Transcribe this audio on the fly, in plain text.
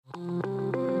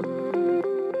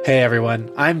Hey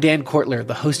everyone, I'm Dan Kortler,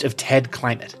 the host of TED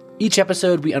Climate. Each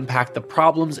episode, we unpack the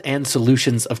problems and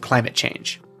solutions of climate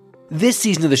change. This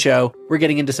season of the show, we're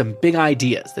getting into some big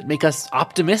ideas that make us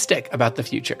optimistic about the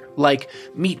future, like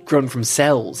meat grown from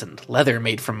cells and leather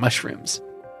made from mushrooms.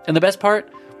 And the best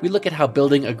part, we look at how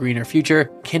building a greener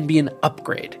future can be an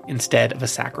upgrade instead of a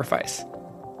sacrifice.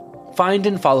 Find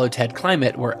and follow TED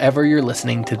Climate wherever you're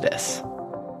listening to this.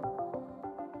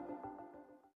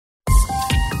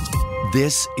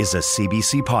 This is a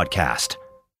CBC podcast.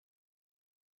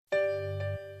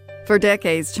 For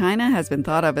decades, China has been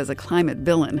thought of as a climate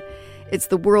villain. It's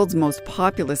the world's most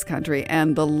populous country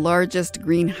and the largest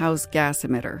greenhouse gas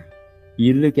emitter.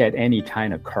 You look at any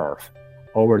China curve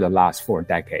over the last 4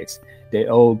 decades, they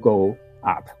all go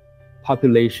up.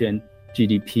 Population,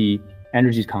 GDP,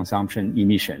 energy consumption,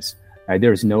 emissions.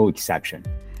 There is no exception.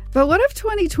 But what if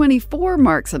 2024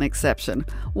 marks an exception?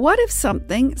 What if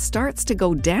something starts to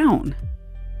go down?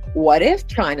 What if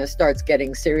China starts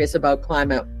getting serious about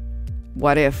climate?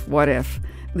 What if?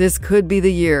 This could be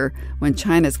the year when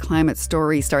China's climate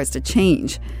story starts to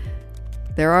change.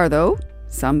 There are, though,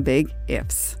 some big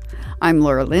ifs. I'm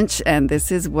Laura Lynch, and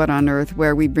this is What on Earth,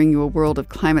 where we bring you a world of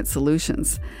climate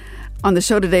solutions. On the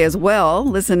show today as well,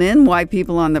 listen in why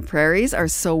people on the prairies are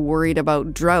so worried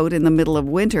about drought in the middle of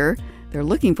winter. They're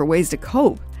looking for ways to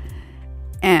cope.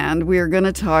 And we're going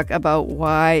to talk about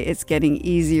why it's getting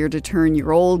easier to turn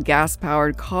your old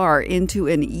gas-powered car into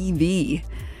an EV.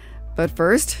 But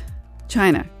first,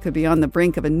 China could be on the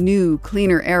brink of a new,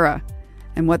 cleaner era,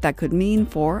 and what that could mean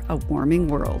for a warming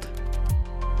world.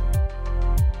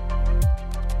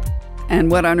 And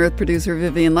What on Earth producer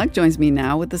Vivian Luck joins me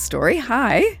now with the story.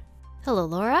 Hi. Hello,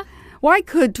 Laura. Why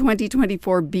could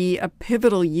 2024 be a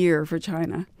pivotal year for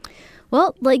China?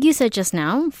 Well, like you said just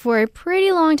now, for a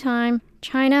pretty long time,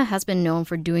 China has been known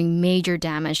for doing major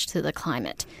damage to the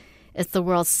climate. It's the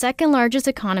world's second largest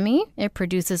economy. It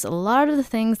produces a lot of the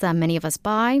things that many of us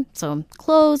buy, so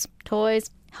clothes, toys,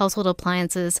 household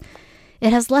appliances.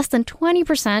 It has less than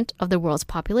 20% of the world's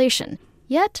population.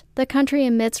 Yet, the country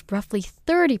emits roughly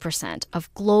 30%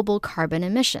 of global carbon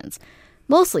emissions,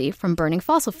 mostly from burning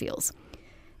fossil fuels.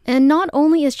 And not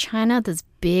only is China this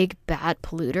big, bad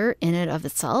polluter in and of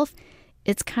itself,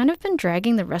 it's kind of been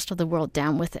dragging the rest of the world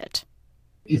down with it.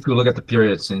 If we look at the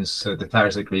period since the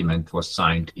Paris Agreement was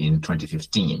signed in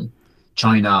 2015,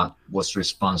 China was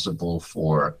responsible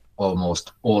for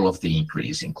almost all of the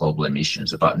increase in global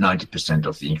emissions, about 90%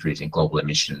 of the increase in global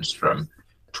emissions from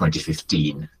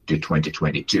 2015 to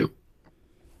 2022.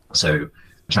 So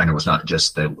China was not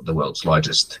just the world's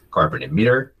largest carbon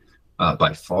emitter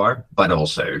by far, but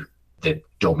also the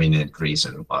dominant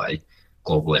reason why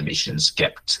global emissions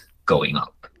kept going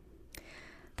up.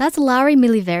 That's Lauri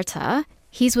Miliverta.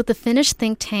 He's with the Finnish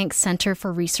think tank Center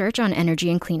for Research on Energy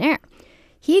and Clean Air.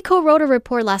 He co-wrote a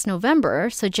report last November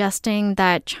suggesting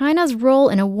that China's role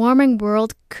in a warming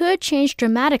world could change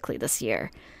dramatically this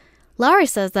year. Lauri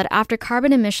says that after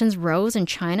carbon emissions rose in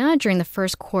China during the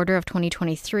first quarter of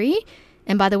 2023,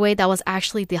 and by the way, that was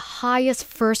actually the highest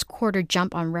first quarter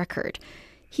jump on record,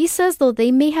 he says, though,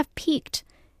 they may have peaked.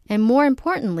 And more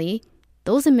importantly,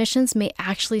 those emissions may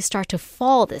actually start to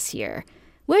fall this year,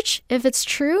 which, if it's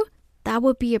true, that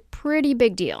would be a pretty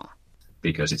big deal.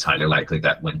 Because it's highly likely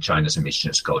that when China's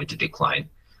emissions go into decline,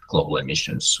 global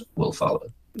emissions will follow.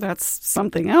 That's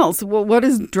something else. Well, what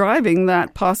is driving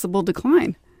that possible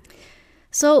decline?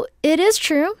 So it is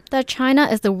true that China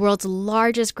is the world's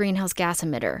largest greenhouse gas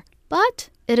emitter, but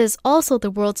it is also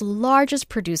the world's largest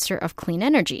producer of clean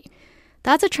energy.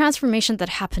 That's a transformation that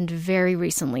happened very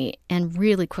recently and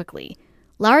really quickly.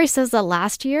 Lauri says that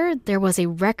last year, there was a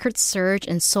record surge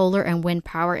in solar and wind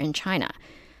power in China.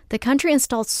 The country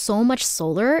installed so much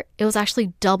solar, it was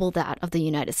actually double that of the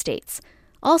United States.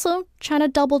 Also, China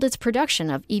doubled its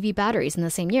production of EV batteries in the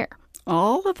same year.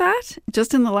 All of that?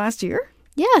 Just in the last year?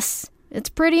 Yes, it's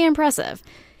pretty impressive.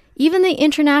 Even the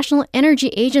International Energy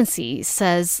Agency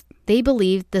says they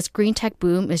believe this green tech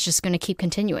boom is just going to keep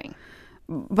continuing.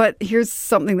 But here's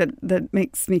something that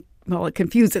makes me, well, it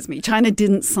confuses me. China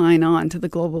didn't sign on to the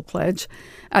global pledge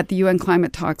at the UN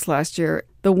climate talks last year,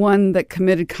 the one that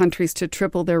committed countries to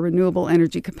triple their renewable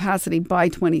energy capacity by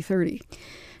 2030.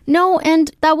 No,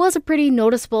 and that was a pretty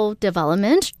noticeable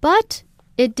development, but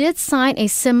it did sign a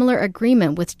similar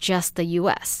agreement with just the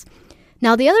US.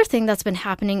 Now, the other thing that's been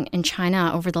happening in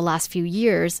China over the last few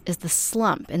years is the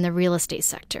slump in the real estate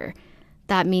sector.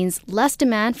 That means less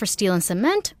demand for steel and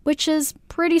cement, which is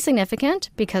pretty significant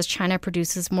because China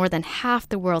produces more than half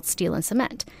the world's steel and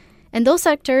cement. And those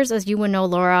sectors, as you would know,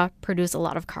 Laura, produce a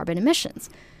lot of carbon emissions.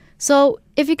 So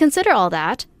if you consider all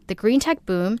that, the green tech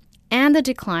boom and the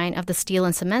decline of the steel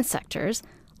and cement sectors,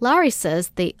 Lowry says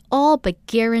they all but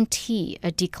guarantee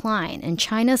a decline in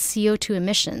China's CO2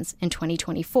 emissions in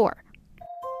 2024.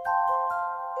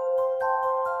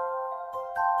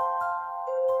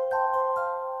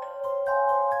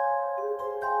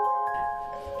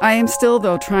 I am still,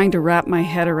 though, trying to wrap my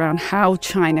head around how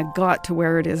China got to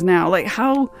where it is now. Like,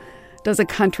 how does a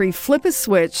country flip a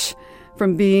switch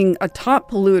from being a top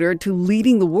polluter to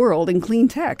leading the world in clean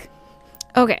tech?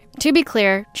 Okay, to be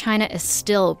clear, China is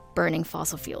still burning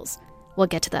fossil fuels. We'll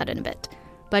get to that in a bit.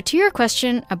 But to your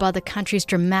question about the country's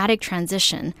dramatic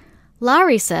transition,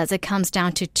 Lowry says it comes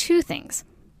down to two things.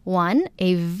 One,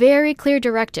 a very clear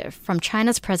directive from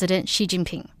China's President Xi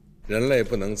Jinping.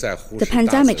 The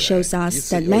pandemic shows us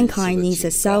that mankind needs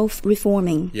a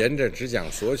self-reforming.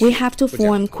 We have to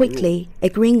form quickly a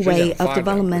green way of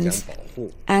development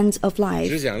and of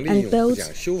life and build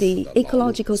the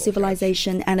ecological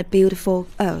civilization and a beautiful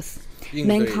earth.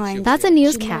 Mankind. That's a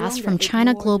newscast from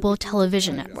China Global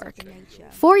Television Network.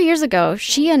 4 years ago,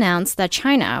 Xi announced that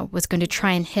China was going to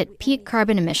try and hit peak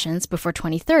carbon emissions before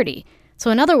 2030.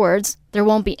 So in other words, there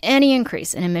won't be any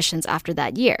increase in emissions after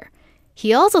that year.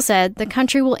 He also said the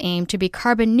country will aim to be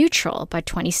carbon neutral by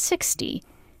 2060,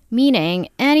 meaning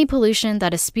any pollution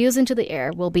that is spews into the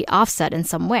air will be offset in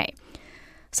some way.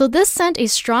 So this sent a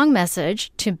strong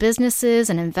message to businesses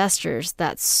and investors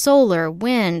that solar,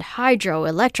 wind, hydro,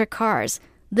 electric cars,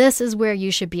 this is where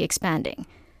you should be expanding.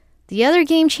 The other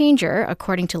game changer,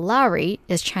 according to Lowry,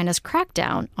 is China's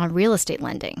crackdown on real estate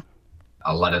lending.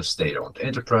 A lot of state-owned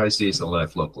enterprises, a lot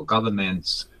of local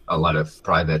governments, a lot of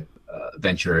private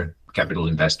venture capital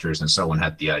investors and so on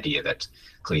had the idea that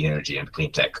clean energy and clean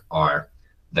tech are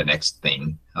the next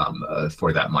thing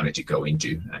for that money to go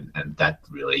into. And that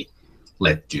really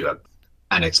led to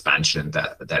an expansion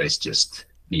that is just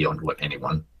beyond what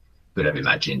anyone could have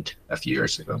imagined a few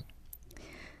years ago.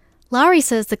 Lowry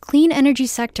says the clean energy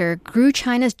sector grew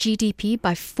China's GDP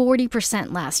by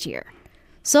 40% last year.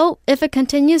 So if it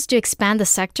continues to expand the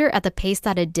sector at the pace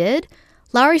that it did,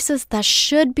 Lowry says that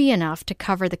should be enough to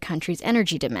cover the country's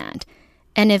energy demand.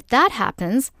 And if that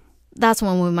happens, that's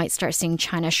when we might start seeing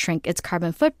China shrink its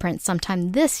carbon footprint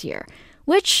sometime this year,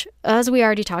 which, as we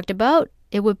already talked about,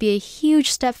 it would be a huge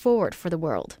step forward for the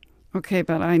world. Okay,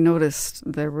 but I noticed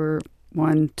there were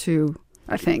 1, 2,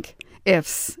 I think,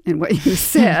 ifs in what you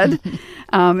said.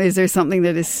 Is there something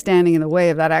that is standing in the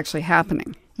way of that actually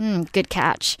happening? Good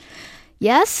catch.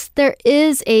 Yes, there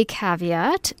is a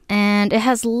caveat, and it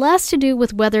has less to do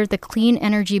with whether the clean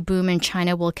energy boom in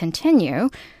China will continue.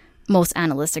 Most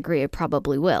analysts agree it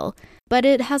probably will. But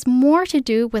it has more to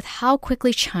do with how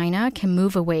quickly China can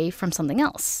move away from something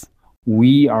else.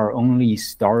 We are only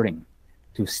starting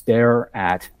to stare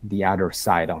at the other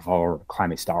side of our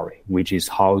climate story, which is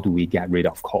how do we get rid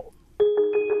of coal?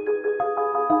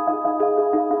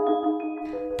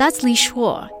 That's Li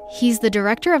Shuo. He's the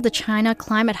director of the China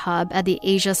Climate Hub at the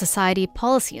Asia Society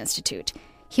Policy Institute.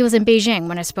 He was in Beijing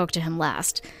when I spoke to him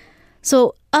last.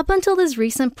 So up until this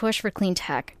recent push for clean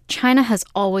tech, China has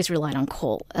always relied on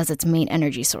coal as its main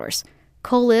energy source.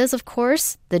 Coal is, of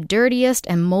course, the dirtiest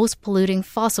and most polluting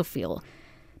fossil fuel.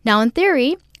 Now, in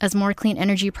theory, as more clean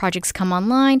energy projects come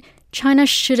online, China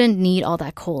shouldn't need all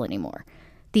that coal anymore.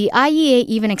 The IEA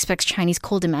even expects Chinese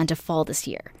coal demand to fall this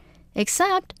year.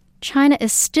 Except, China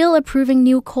is still approving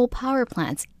new coal power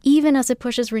plants, even as it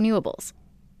pushes renewables.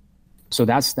 So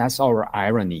that's our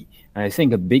irony. And I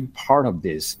think a big part of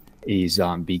this is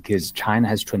because China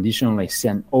has traditionally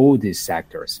seen all these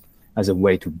sectors as a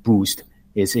way to boost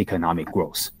its economic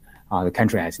growth. The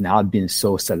country has not been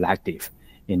so selective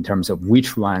in terms of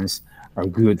which ones are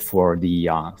good for the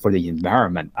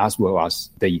environment as well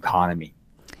as the economy.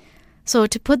 So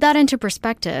to put that into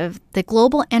perspective, the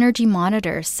Global Energy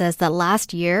Monitor says that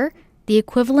last year, the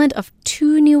equivalent of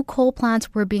 2 new coal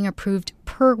plants were being approved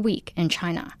per week in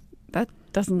China. That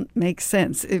doesn't make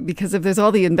sense because if there's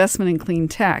all the investment in clean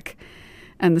tech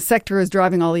and the sector is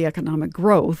driving all the economic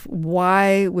growth,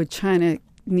 why would China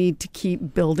need to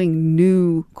keep building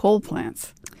new coal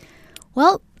plants?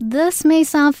 Well, this may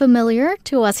sound familiar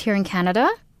to us here in Canada,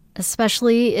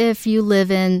 especially if you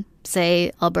live in,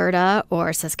 say, Alberta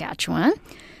or Saskatchewan.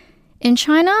 In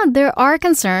China, there are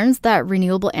concerns that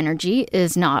renewable energy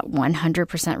is not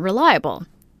 100% reliable.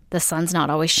 The sun's not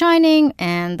always shining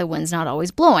and the wind's not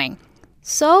always blowing.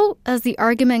 So, as the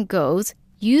argument goes,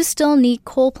 you still need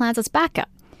coal plants as backup.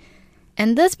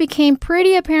 And this became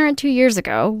pretty apparent 2 years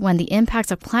ago when the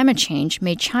impacts of climate change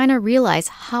made China realize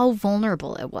how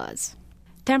vulnerable it was.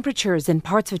 Temperatures in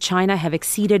parts of China have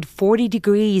exceeded 40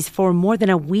 degrees for more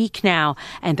than a week now,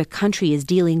 and the country is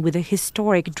dealing with a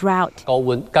historic drought.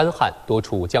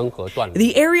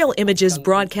 The aerial images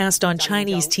broadcast on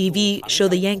Chinese TV show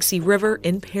the Yangtze River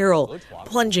in peril.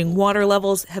 Plunging water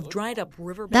levels have dried up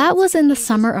riverbeds. That was in the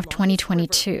summer of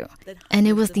 2022, and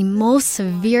it was the most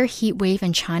severe heat wave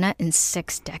in China in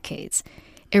 6 decades.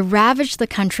 It ravaged the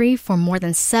country for more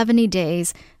than 70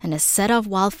 days and has set off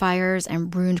wildfires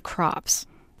and ruined crops.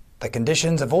 The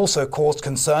conditions have also caused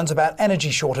concerns about energy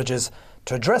shortages.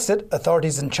 To address it,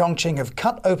 authorities in Chongqing have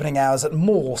cut opening hours at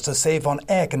malls to save on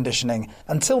air conditioning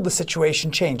until the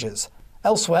situation changes.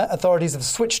 Elsewhere, authorities have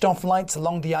switched off lights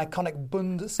along the iconic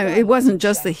Bund. It wasn't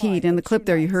just the heat. In the clip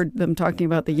there, you heard them talking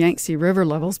about the Yangtze River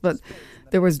levels, but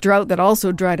there was drought that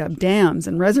also dried up dams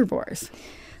and reservoirs.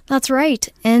 That's right.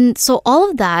 And so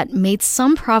all of that made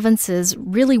some provinces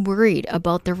really worried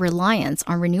about their reliance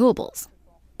on renewables.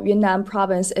 Yunnan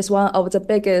province is one of the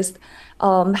biggest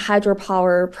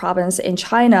hydropower province in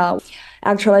China.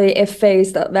 Actually, it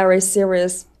faced a very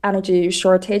serious energy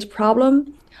shortage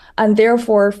problem. And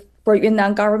therefore, for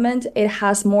Yunnan government, it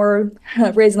has more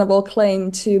reasonable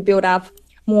claim to build up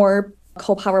more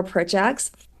coal power projects.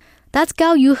 That's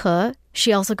Gao Yuhe.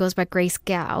 She also goes by Grace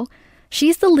Gao.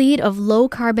 She's the lead of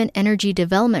low-carbon energy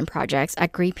development projects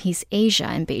at Greenpeace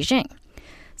Asia in Beijing.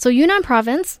 So Yunnan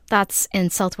province, that's in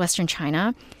southwestern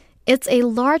China, it's a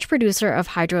large producer of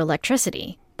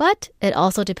hydroelectricity, but it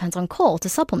also depends on coal to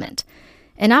supplement.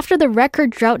 And after the record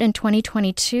drought in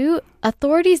 2022,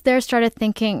 authorities there started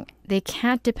thinking they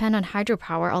can't depend on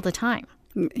hydropower all the time.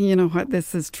 You know what?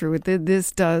 This is true.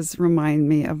 This does remind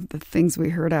me of the things we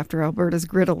heard after Alberta's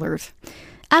grid alert.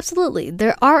 Absolutely.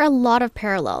 There are a lot of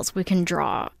parallels we can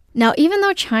draw. Now, even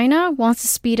though China wants to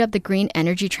speed up the green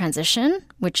energy transition,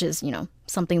 which is,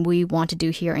 something we want to do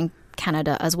here in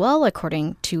Canada as well,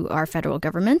 according to our federal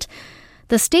government,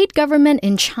 the state government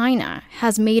in China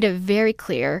has made it very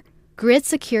clear grid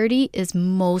security is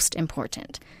most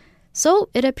important. So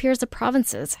it appears the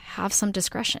provinces have some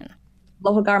discretion.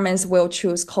 Local governments will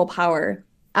choose coal power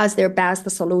as their best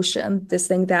solution. They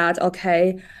think that,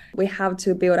 we have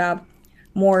to build up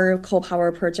more coal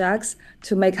power projects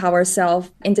to make ourselves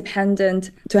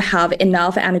independent, to have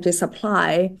enough energy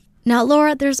supply. Now,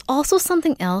 Laura, there's also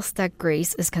something else that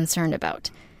Grace is concerned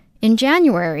about. In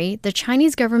January, the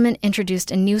Chinese government introduced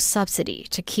a new subsidy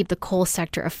to keep the coal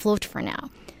sector afloat for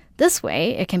now. This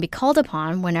way, it can be called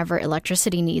upon whenever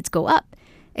electricity needs go up.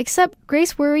 Except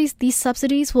Grace worries these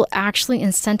subsidies will actually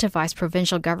incentivize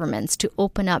provincial governments to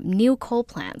open up new coal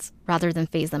plants rather than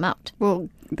phase them out. Well,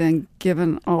 then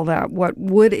given all that, what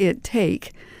would it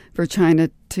take for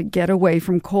China to get away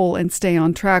from coal and stay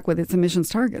on track with its emissions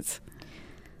targets?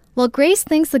 Well, Grace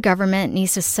thinks the government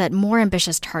needs to set more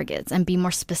ambitious targets and be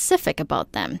more specific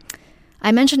about them.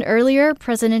 I mentioned earlier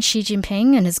President Xi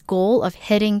Jinping and his goal of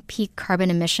hitting peak carbon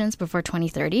emissions before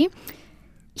 2030.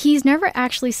 He's never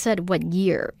actually said what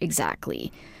year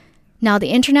exactly. Now, the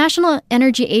International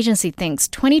Energy Agency thinks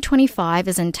 2025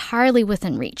 is entirely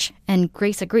within reach, and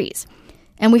Grace agrees.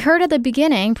 And we heard at the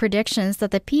beginning predictions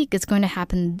that the peak is going to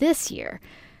happen this year.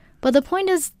 But the point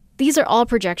is, these are all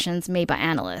projections made by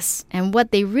analysts, and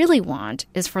what they really want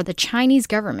is for the Chinese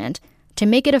government to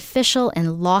make it official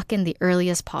and lock in the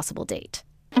earliest possible date.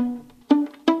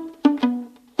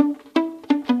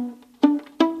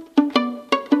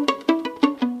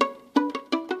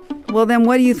 Well, then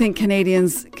what do you think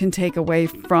Canadians can take away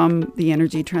from the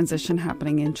energy transition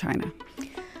happening in China?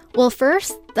 Well,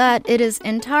 first, that it is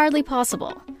entirely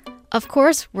possible. Of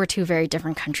course, we're two very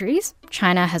different countries.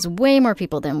 China has way more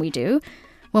people than we do.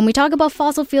 When we talk about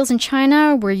fossil fuels in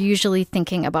China, we're usually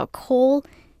thinking about coal.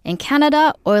 In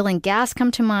Canada, oil and gas come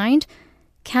to mind.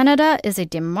 Canada is a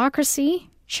democracy.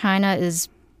 China is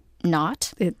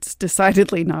not. It's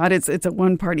decidedly not. It's a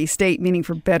one-party state, meaning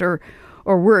for better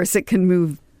or worse, it can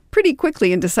move pretty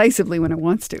quickly and decisively when it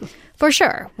wants to. For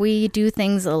sure. We do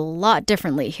things a lot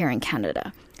differently here in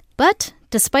Canada. But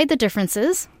despite the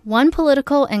differences, one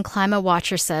political and climate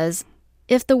watcher says,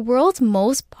 if the world's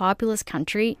most populous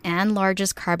country and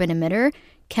largest carbon emitter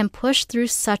can push through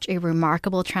such a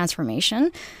remarkable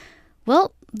transformation,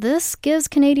 well, this gives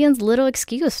Canadians little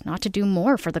excuse not to do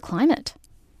more for the climate.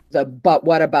 The "but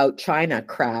what about China"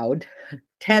 crowd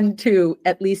tend to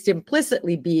at least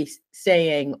implicitly be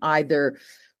saying either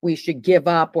we should give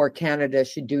up or Canada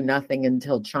should do nothing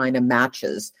until China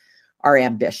matches our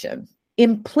ambition.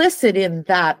 Implicit in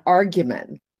that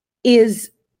argument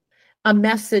is a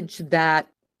message that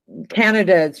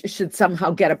Canada should somehow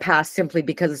get a pass simply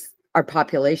because our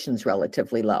population's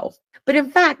relatively low. But in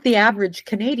fact, the average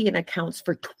Canadian accounts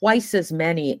for twice as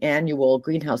many annual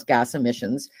greenhouse gas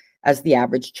emissions as the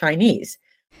average Chinese.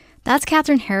 That's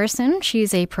Catherine Harrison.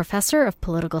 She's a professor of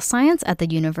political science at the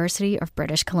University of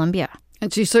British Columbia.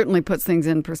 And she certainly puts things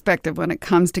in perspective when it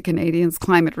comes to Canadians'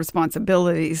 climate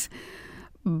responsibilities.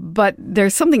 But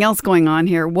there's something else going on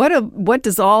here. What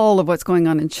does all of what's going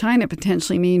on in China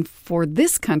potentially mean for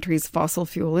this country's fossil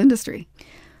fuel industry?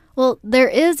 Well, there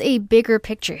is a bigger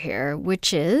picture here,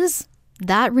 which is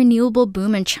that renewable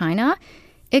boom in China,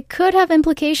 it could have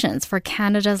implications for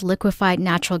Canada's liquefied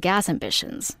natural gas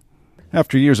ambitions.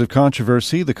 After years of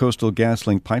controversy, the Coastal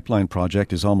GasLink pipeline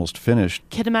project is almost finished.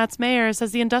 Kitimat's mayor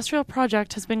says the industrial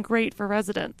project has been great for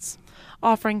residents,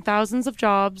 offering thousands of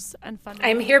jobs and funding.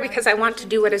 I'm here because I want to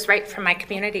do what is right for my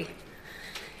community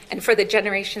and for the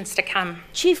generations to come.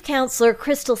 Chief Councillor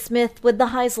Crystal Smith with the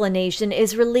Haisla Nation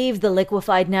is relieved the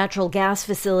liquefied natural gas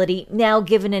facility, now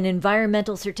given an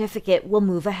environmental certificate, will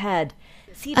move ahead.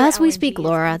 As we speak,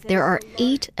 Laura, there are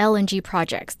 8 LNG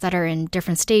projects that are in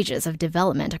different stages of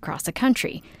development across the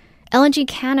country. LNG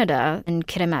Canada in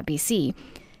Kitimat, BC,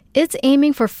 it's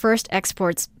aiming for first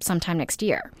exports sometime next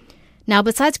year. Now,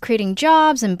 besides creating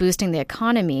jobs and boosting the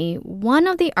economy, one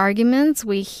of the arguments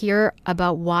we hear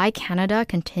about why Canada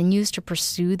continues to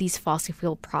pursue these fossil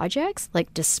fuel projects,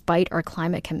 like despite our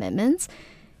climate commitments,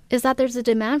 is that there's a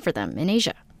demand for them in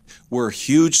Asia. We're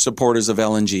huge supporters of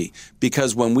LNG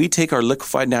because when we take our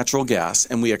liquefied natural gas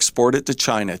and we export it to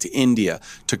China, to India,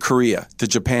 to Korea, to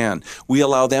Japan, we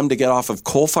allow them to get off of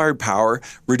coal-fired power,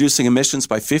 reducing emissions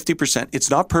by 50%. It's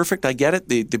not perfect. I get it.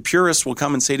 The purists will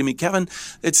come and say to me, Kevin,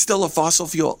 it's still a fossil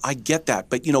fuel. I get that.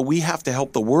 But, we have to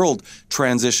help the world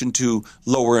transition to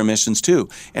lower emissions too.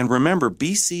 And remember,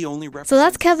 BC only represents... So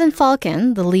that's Kevin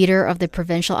Falcon, the leader of the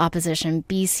provincial opposition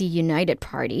BC United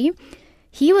Party.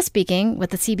 He was speaking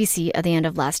with the CBC at the end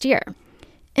of last year.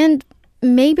 And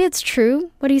maybe it's true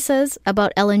what he says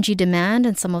about LNG demand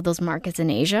in some of those markets in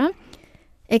Asia.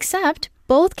 Except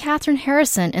both Catherine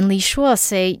Harrison and Li Shuo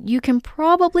say you can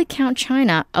probably count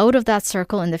China out of that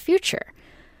circle in the future.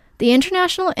 The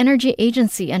International Energy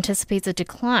Agency anticipates a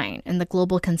decline in the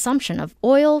global consumption of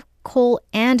oil, coal,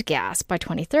 and gas by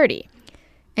 2030.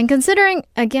 And considering,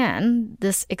 again,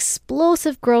 this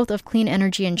explosive growth of clean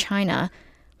energy in China,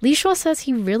 Li Shuo says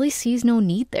he really sees no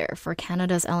need there for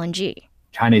Canada's LNG.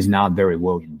 China is not very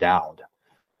well endowed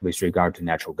with regard to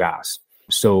natural gas.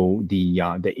 So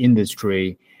the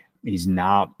industry is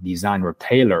not designed or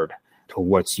tailored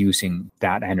towards using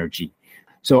that energy.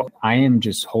 So I am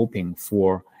just hoping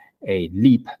for a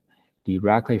leap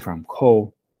directly from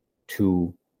coal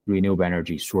to renewable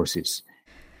energy sources.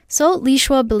 So Li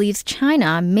Shuo believes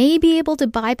China may be able to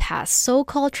bypass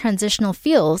so-called transitional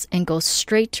fuels and go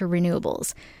straight to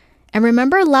renewables. And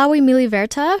remember Lauri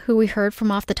Miliverta, who we heard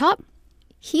from off the top?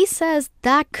 He says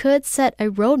that could set a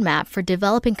roadmap for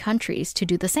developing countries to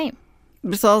do the same.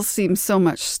 This all seems so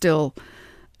much still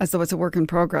as though it's a work in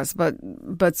progress,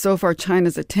 but so far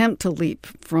China's attempt to leap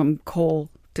from coal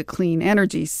to clean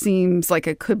energy seems like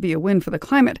it could be a win for the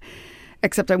climate.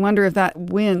 Except I wonder if that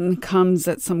win comes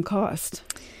at some cost.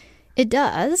 It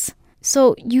does.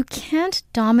 So you can't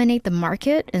dominate the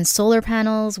market in solar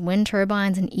panels, wind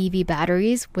turbines, and EV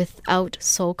batteries without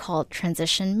so-called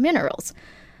transition minerals.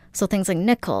 So things like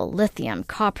nickel, lithium,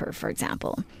 copper, for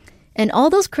example. And all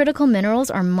those critical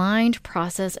minerals are mined,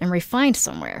 processed, and refined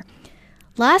somewhere.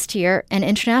 Last year, an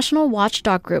international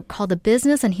watchdog group called the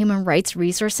Business and Human Rights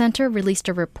Resource Center released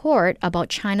a report about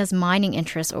China's mining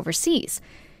interests overseas.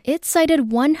 It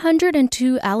cited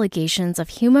 102 allegations of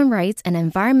human rights and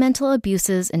environmental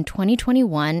abuses in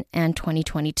 2021 and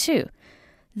 2022.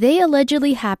 They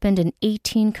allegedly happened in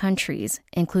 18 countries,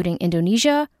 including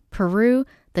Indonesia, Peru,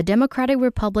 the Democratic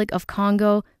Republic of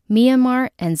Congo, Myanmar,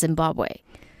 and Zimbabwe.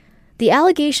 The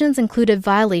allegations included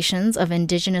violations of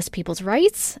indigenous people's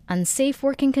rights, unsafe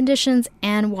working conditions,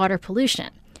 and water pollution.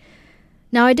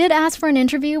 Now, I did ask for an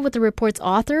interview with the report's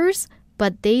authors,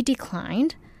 but they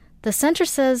declined. The center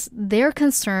says they're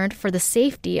concerned for the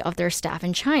safety of their staff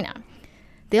in China.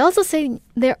 They also say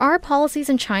there are policies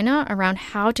in China around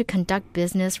how to conduct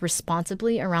business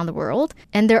responsibly around the world,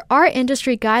 and there are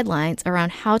industry guidelines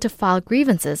around how to file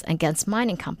grievances against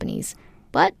mining companies,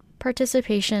 but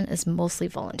participation is mostly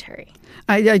voluntary.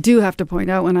 I do have to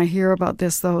point out when I hear about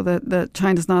this, though, that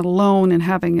China's not alone in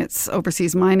having its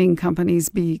overseas mining companies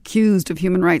be accused of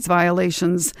human rights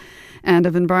violations and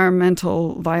of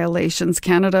environmental violations.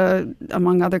 Canada,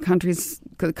 among other countries,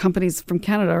 companies from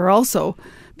Canada are also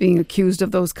being accused of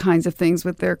those kinds of things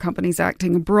with their companies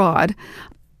acting abroad.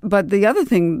 But the other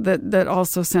thing that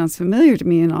also sounds familiar to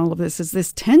me in all of this is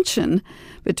this tension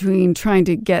between trying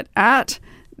to get at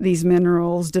these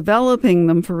minerals, developing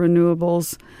them for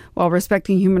renewables while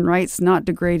respecting human rights, not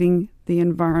degrading the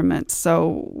environment.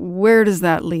 So where does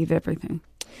that leave everything?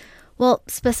 Well,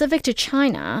 specific to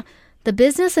China, the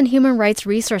Business and Human Rights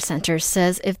Resource Center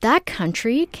says if that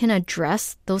country can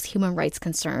address those human rights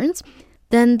concerns,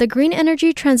 then the green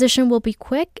energy transition will be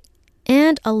quick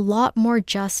and a lot more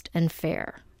just and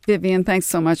fair. Vivian, thanks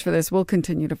so much for this. We'll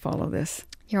continue to follow this.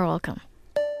 You're welcome.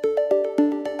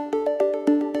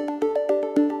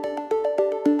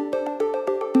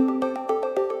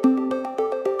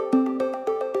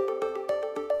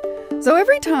 So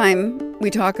every time we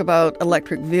talk about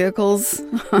electric vehicles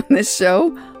on this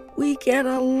show, we get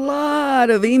a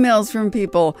lot of emails from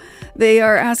people. They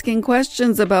are asking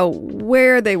questions about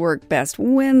where they work best,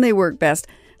 when they work best,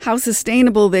 how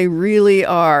sustainable they really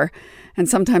are. And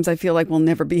sometimes I feel like we'll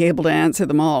never be able to answer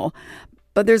them all.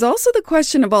 But there's also the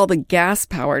question of all the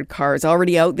gas-powered cars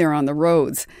already out there on the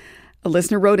roads. A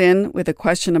listener wrote in with a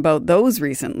question about those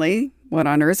recently. What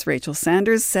on Earth's Rachel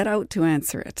Sanders set out to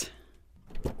answer it.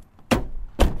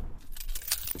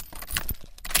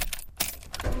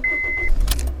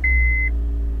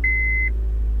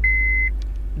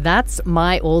 That's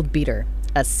my old beater,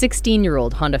 a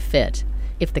 16-year-old Honda Fit.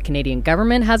 If the Canadian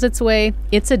government has its way,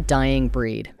 it's a dying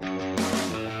breed.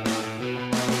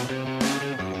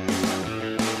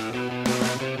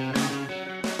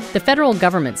 The federal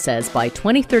government says by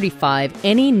 2035,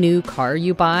 any new car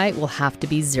you buy will have to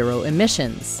be zero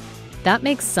emissions. That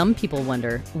makes some people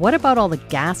wonder, what about all the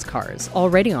gas cars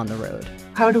already on the road?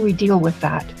 How do we deal with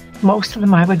that? Most of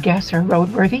them, I would guess, are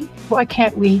roadworthy. Why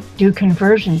can't we do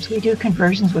conversions? We do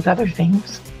conversions with other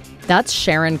things. That's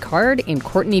Sharon Card in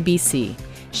Courtenay, BC.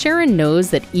 Sharon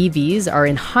knows that EVs are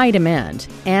in high demand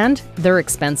and they're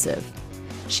expensive.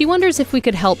 She wonders if we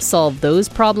could help solve those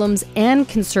problems and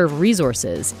conserve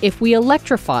resources if we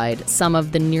electrified some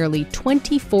of the nearly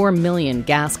 24 million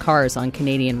gas cars on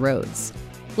Canadian roads,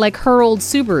 like her old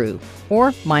Subaru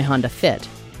or my Honda Fit.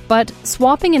 But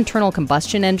swapping internal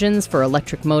combustion engines for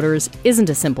electric motors isn't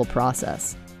a simple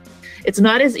process. It's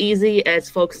not as easy as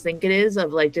folks think it is,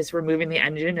 of like just removing the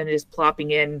engine and just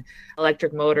plopping in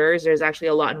electric motors. There's actually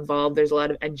a lot involved. There's a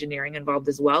lot of engineering involved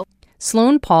as well.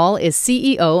 Sloan Paul is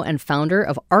CEO and founder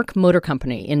of ARC Motor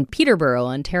Company in Peterborough,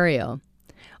 Ontario.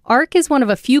 ARC is one of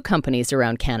a few companies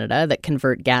around Canada that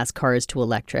convert gas cars to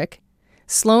electric.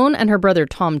 Sloan and her brother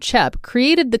Tom Chepp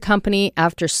created the company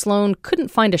after Sloan couldn't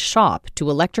find a shop to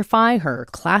electrify her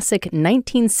classic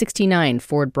 1969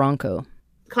 Ford Bronco.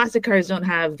 Classic cars don't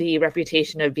have the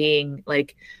reputation of being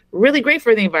like really great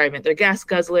for the environment. They're gas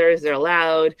guzzlers, they're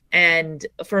loud. And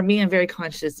for me, I'm very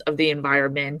conscious of the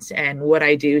environment and what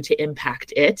I do to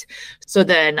impact it. So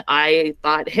then I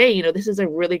thought, hey, this is a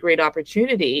really great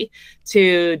opportunity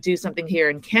to do something here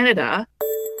in Canada.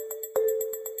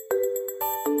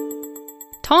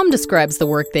 Tom describes the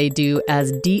work they do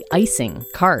as de-icing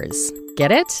cars.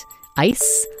 Get it?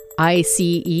 ICE?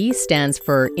 ICE stands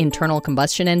for internal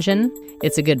combustion engine.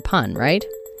 It's a good pun, right?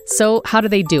 So how do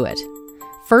they do it?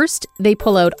 First, they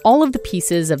pull out all of the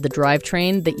pieces of the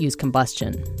drivetrain that use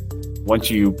combustion.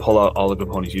 Once you pull out all the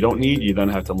components you don't need, you then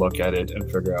have to look at it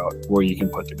and figure out where you can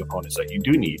put the components that you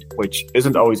do need, which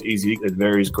isn't always easy. It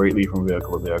varies greatly from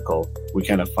vehicle to vehicle. We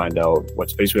kind of find out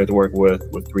what space we have to work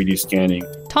with 3D scanning.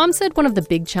 Tom said one of the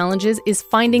big challenges is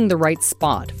finding the right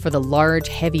spot for the large,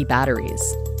 heavy batteries.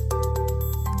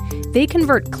 They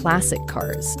convert classic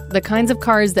cars, the kinds of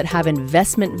cars that have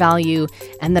investment value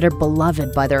and that are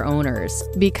beloved by their owners,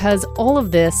 because all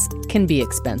of this can be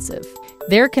expensive.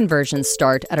 Their conversions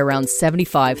start at around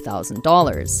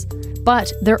 $75,000.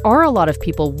 But there are a lot of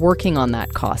people working on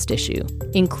that cost issue,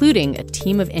 including a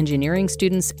team of engineering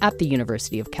students at the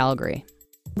University of Calgary.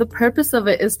 The purpose of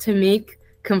it is to make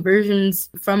conversions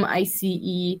from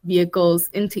ICE vehicles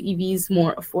into EVs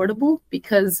more affordable,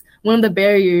 because one of the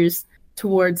barriers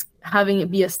towards having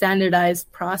it be a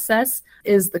standardized process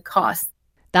is the cost.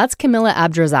 That's Camilla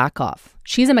Abdrazakov.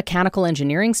 She's a mechanical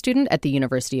engineering student at the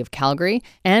University of Calgary,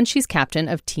 and she's captain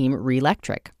of Team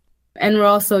Relectric. And we're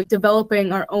also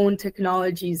developing our own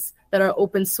technologies that are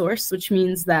open source, which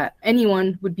means that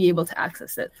anyone would be able to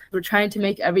access it. We're trying to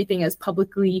make everything as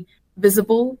publicly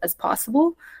visible as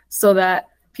possible so that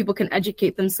people can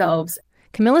educate themselves.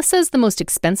 Camilla says the most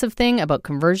expensive thing about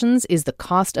conversions is the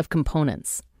cost of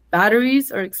components.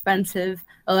 Batteries are expensive.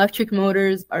 Electric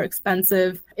motors are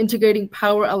expensive. Integrating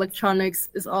power electronics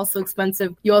is also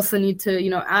expensive. You also need to,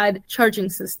 add charging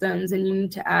systems, and you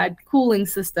need to add cooling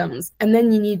systems. And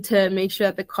then you need to make sure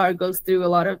that the car goes through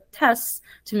a lot of tests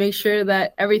to make sure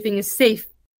that everything is safe.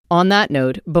 On that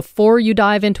note, before you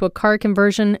dive into a car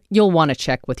conversion, you'll want to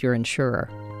check with your insurer.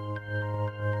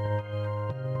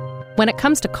 When it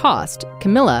comes to cost,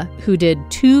 Camilla, who did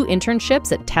 2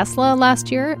 internships at Tesla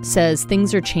last year, says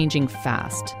things are changing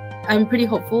fast. I'm pretty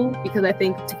hopeful because I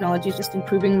think technology is just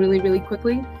improving really, really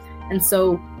quickly. And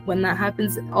so when that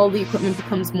happens, all the equipment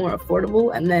becomes more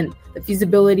affordable, and then the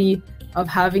feasibility of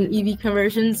having EV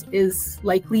conversions is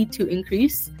likely to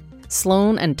increase.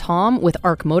 Sloan and Tom with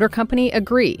Arc Motor Company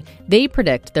agree. They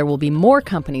predict there will be more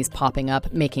companies popping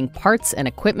up making parts and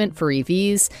equipment for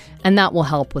EVs, and that will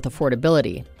help with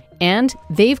affordability. And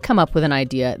they've come up with an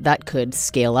idea that could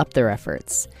scale up their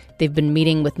efforts. They've been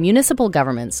meeting with municipal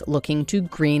governments looking to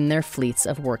green their fleets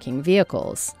of working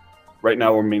vehicles. Right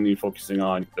now, we're mainly focusing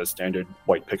on the standard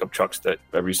white pickup trucks that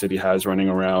every city has running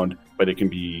around, but it can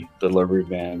be delivery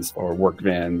vans or work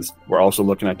vans. We're also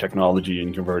looking at technology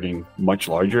and converting much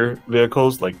larger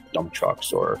vehicles like dump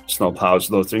trucks or snow plows,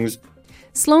 those things.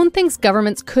 Sloan thinks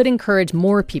governments could encourage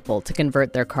more people to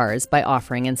convert their cars by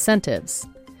offering incentives.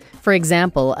 For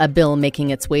example, a bill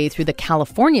making its way through the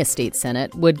California State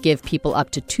Senate would give people up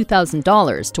to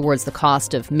 $2,000 towards the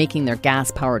cost of making their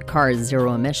gas-powered cars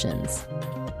zero emissions.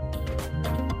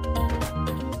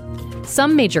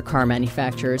 Some major car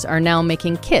manufacturers are now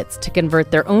making kits to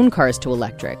convert their own cars to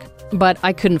electric, but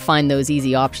I couldn't find those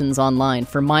easy options online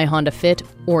for my Honda Fit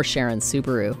or Sharon's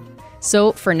Subaru.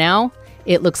 So for now,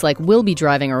 it looks like we'll be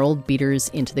driving our old beaters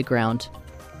into the ground.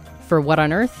 For What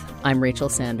on Earth, I'm Rachel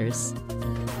Sanders.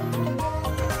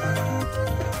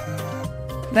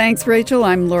 Thanks, Rachel.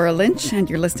 I'm Laura Lynch, and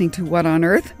you're listening to What on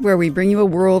Earth, where we bring you a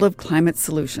world of climate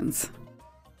solutions.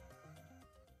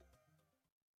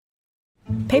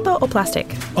 Paper or plastic?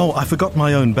 Oh, I forgot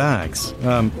my own bags.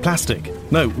 Plastic.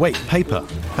 No, wait, paper.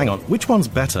 Hang on, which one's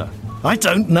better? I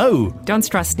don't know. Don't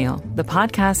stress, Neil. The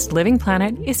podcast Living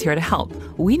Planet is here to help.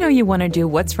 We know you want to do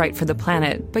what's right for the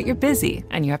planet, but you're busy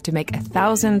and you have to make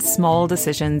 1,000 small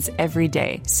decisions every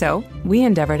day. So we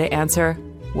endeavor to answer,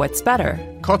 what's better?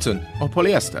 Cotton or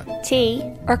polyester? Tea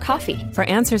or coffee? For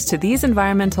answers to these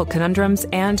environmental conundrums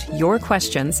and your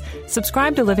questions,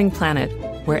 subscribe to Living Planet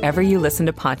wherever you listen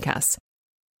to podcasts.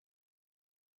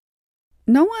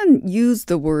 No one used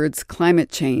the words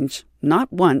climate change,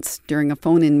 not once, during a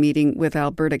phone-in meeting with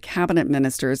Alberta cabinet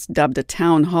ministers dubbed a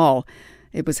town hall.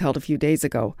 It was held a few days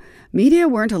ago. Media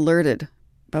weren't alerted,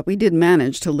 but we did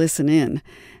manage to listen in.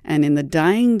 And in the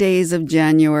dying days of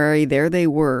January, there they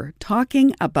were,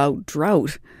 talking about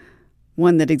drought.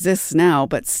 One that exists now,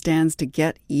 but stands to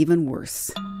get even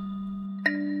worse.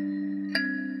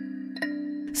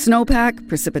 Snowpack,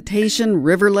 precipitation,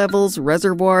 river levels,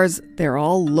 reservoirs, they're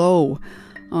all low.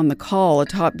 On the call, a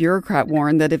top bureaucrat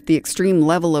warned that if the extreme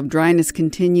level of dryness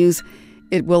continues,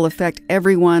 it will affect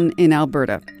everyone in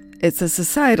Alberta. It's a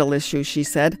societal issue, she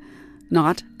said,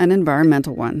 not an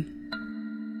environmental one.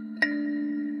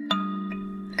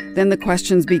 Then the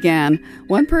questions began.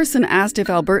 One person asked if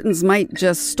Albertans might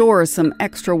just store some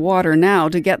extra water now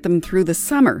to get them through the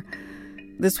summer.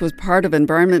 This was part of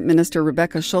Environment Minister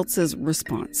Rebecca Schultz's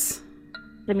response.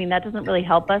 I mean, that doesn't really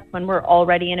help us when we're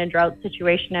already in a drought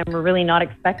situation and we're really not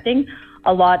expecting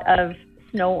a lot of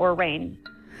snow or rain.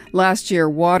 Last year,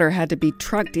 water had to be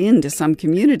trucked into some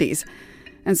communities.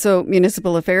 And so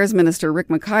Municipal Affairs Minister Rick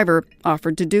McIver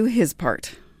offered to do his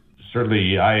part.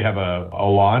 Certainly, I have a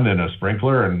lawn and a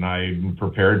sprinkler, and I'm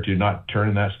prepared to not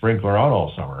turn that sprinkler on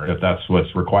all summer if that's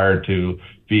what's required to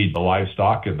feed the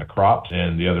livestock and the crops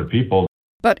and the other people.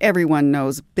 But everyone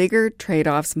knows bigger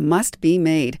trade-offs must be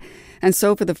made. And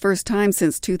so for the first time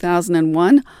since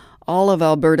 2001, all of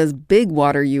Alberta's big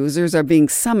water users are being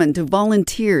summoned to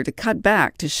volunteer, to cut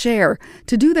back, to share,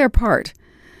 to do their part.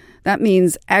 That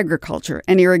means agriculture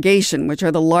and irrigation, which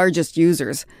are the largest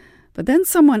users. But then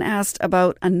someone asked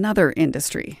about another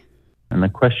industry. And the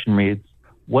question reads,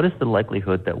 what is the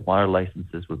likelihood that water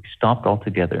licenses will be stopped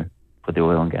altogether for the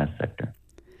oil and gas sector?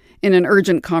 In an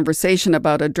urgent conversation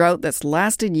about a drought that's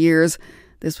lasted years,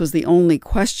 this was the only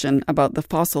question about the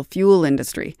fossil fuel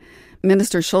industry.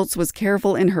 Minister Schultz was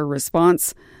careful in her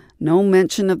response. No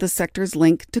mention of the sector's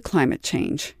link to climate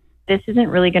change. This isn't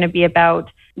really going to be about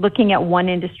looking at one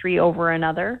industry over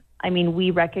another. I mean,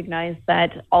 we recognize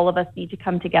that all of us need to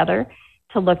come together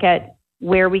to look at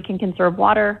where we can conserve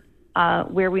water,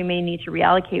 where we may need to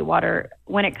reallocate water.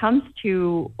 When it comes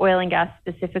to oil and gas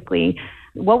specifically,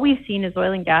 what we've seen is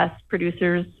oil and gas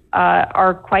producers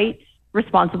are quite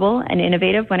responsible and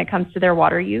innovative when it comes to their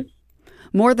water use.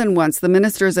 More than once, the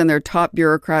ministers and their top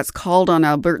bureaucrats called on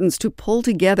Albertans to pull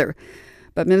together.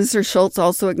 But Minister Schultz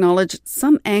also acknowledged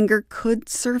some anger could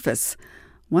surface.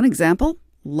 One example,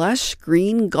 lush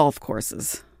green golf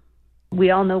courses. We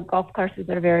all know golf courses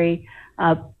are very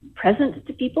present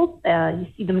to people. You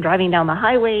see them driving down the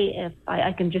highway. If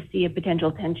I can just see a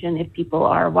potential tension if people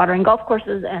are watering golf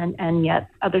courses and yet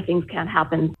other things can't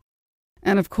happen.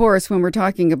 And of course, when we're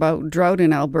talking about drought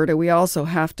in Alberta, we also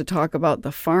have to talk about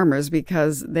the farmers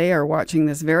because they are watching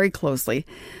this very closely.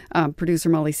 Producer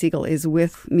Molly Siegel is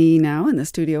with me now in the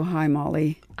studio. Hi,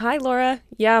 Molly. Hi, Laura.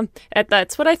 Yeah,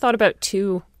 that's what I thought about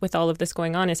too with all of this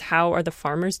going on is how are the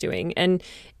farmers doing? And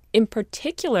in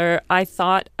particular, I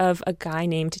thought of a guy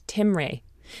named Tim Ray.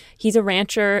 He's a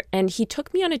rancher, and he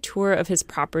took me on a tour of his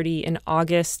property in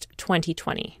August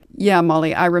 2020. Yeah,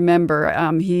 Molly, I remember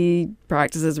he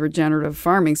practices regenerative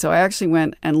farming. So I actually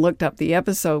went and looked up the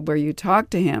episode where you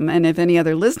talked to him. And if any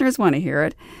other listeners want to hear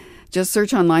it, just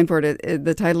search online for it.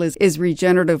 The title is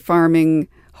Regenerative Farming,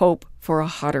 Hope for a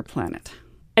Hotter Planet.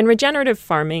 And regenerative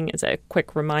farming, as a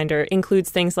quick reminder, includes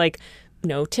things like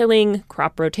no-tilling,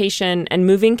 crop rotation, and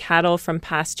moving cattle from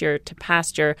pasture to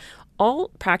pasture, all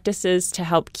practices to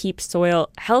help keep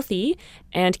soil healthy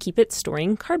and keep it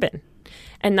storing carbon.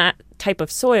 And that type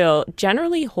of soil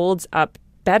generally holds up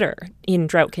better in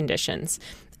drought conditions.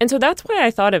 And so that's why I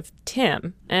thought of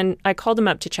Tim, and I called him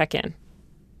up to check in.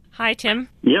 Hi, Tim.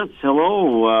 Yes,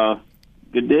 hello.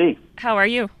 Good day. How are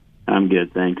you? I'm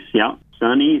good, thanks. Yeah,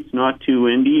 sunny, it's not too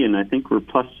windy, and I think we're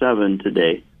 +7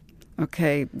 today.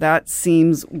 Okay, that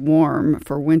seems warm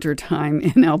for wintertime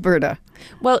in Alberta.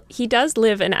 Well, he does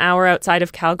live an hour outside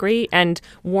of Calgary, and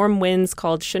warm winds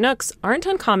called Chinooks aren't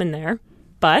uncommon there.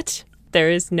 But there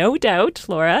is no doubt,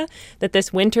 Laura, that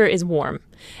this winter is warm.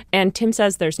 And Tim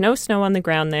says there's no snow on the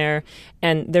ground there,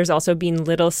 and there's also been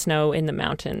little snow in the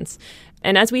mountains.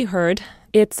 And as we heard,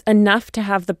 it's enough to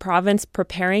have the province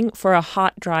preparing for a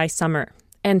hot, dry summer.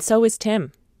 And so is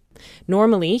Tim.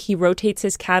 Normally, he rotates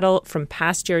his cattle from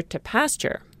pasture to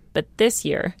pasture, but this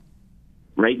year...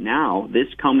 Right now, this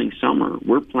coming summer,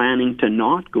 we're planning to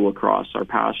not go across our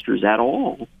pastures at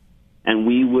all. And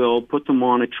we will put them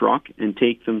on a truck and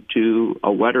take them to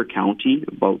a wetter county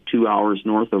about 2 hours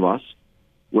north of us,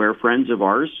 where friends of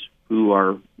ours, who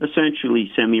are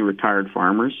essentially semi-retired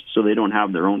farmers, so they don't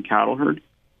have their own cattle herd,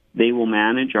 they will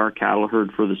manage our cattle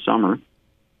herd for the summer.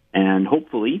 And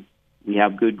hopefully we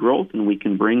have good growth and we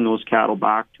can bring those cattle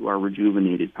back to our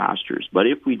rejuvenated pastures. But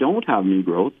if we don't have new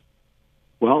growth,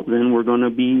 well, then we're going to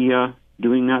be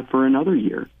doing that for another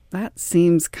year. That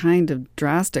seems kind of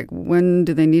drastic. When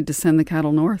do they need to send the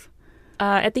cattle north?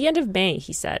 At the end of May,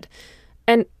 he said.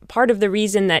 And part of the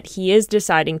reason that he is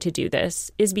deciding to do this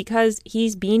is because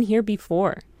he's been here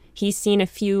before. He's seen a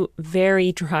few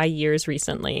very dry years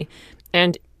recently.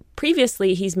 And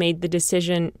previously, he's made the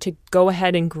decision to go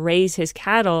ahead and graze his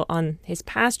cattle on his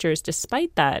pastures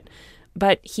despite that.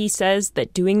 But he says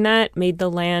that doing that made the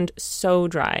land so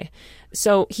dry.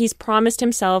 So he's promised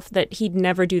himself that he'd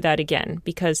never do that again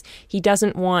because he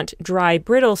doesn't want dry,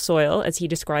 brittle soil, as he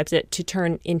describes it, to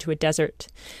turn into a desert.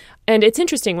 And it's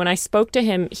interesting, when I spoke to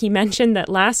him, he mentioned that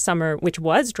last summer, which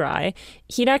was dry,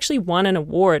 he'd actually won an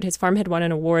award. His farm had won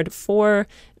an award for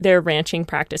their ranching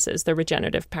practices, their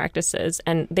regenerative practices.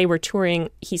 And they were touring,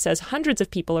 he says, hundreds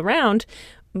of people around,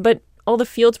 but all the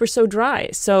fields were so dry.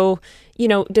 So,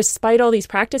 despite all these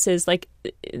practices,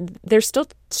 they're still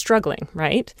struggling,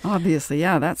 right? Obviously,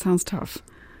 yeah, that sounds tough.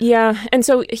 Yeah, and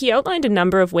so he outlined a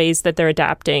number of ways that they're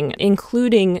adapting,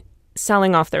 including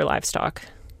selling off their livestock.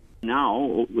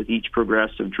 Now, with each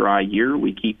progressive dry year,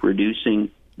 we keep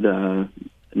reducing the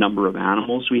number of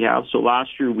animals we have. So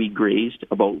last year, we grazed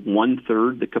about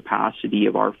 1/3 the capacity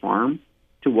of our farm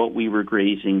to what we were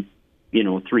grazing,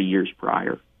 3 years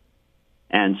prior.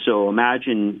 And so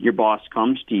imagine your boss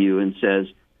comes to you and says,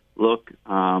 look,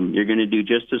 you're going to do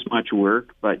just as much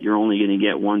work, but you're only going to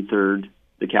get 1/3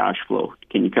 the cash flow.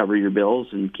 Can you cover your bills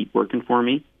and keep working for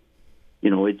me?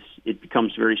 It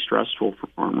becomes very stressful for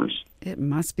farmers. It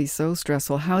must be so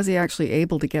stressful. How is he actually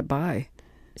able to get by?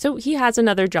 So he has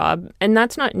another job, and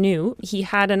that's not new. He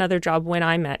had another job when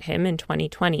I met him in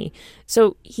 2020.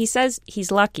 So he says he's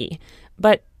lucky,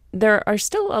 but there are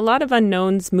still a lot of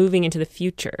unknowns moving into the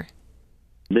future.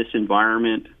 This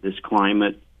environment, this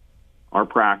climate, our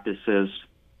practices,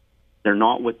 they're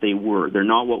not what they were. They're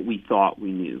not what we thought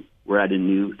we knew. We're at a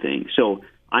new thing. So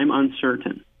I'm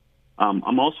uncertain.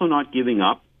 I'm also not giving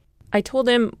up. I told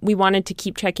him we wanted to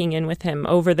keep checking in with him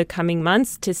over the coming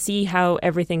months to see how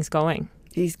everything's going.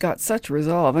 He's got such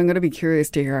resolve. I'm going to be curious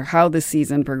to hear how the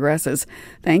season progresses.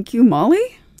 Thank you,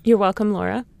 Molly. You're welcome,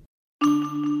 Laura.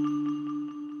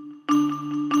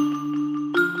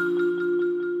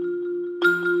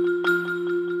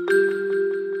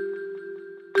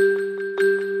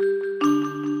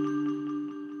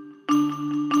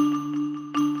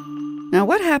 Now,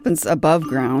 what happens above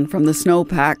ground, from the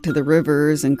snowpack to the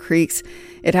rivers and creeks,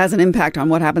 it has an impact on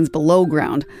what happens below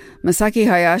ground. Masaki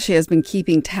Hayashi has been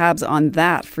keeping tabs on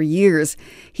that for years.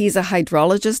 He's a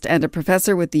hydrologist and a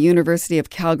professor with the University of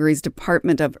Calgary's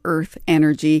Department of Earth,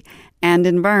 Energy and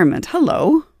Environment.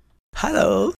 Hello.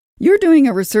 Hello. You're doing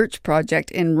a research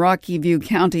project in Rocky View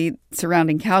County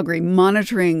surrounding Calgary,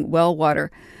 monitoring well water.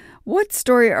 What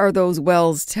story are those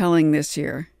wells telling this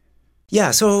year?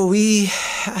 Yeah, so we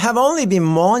have only been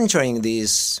monitoring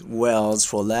these wells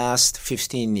for the last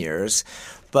 15 years,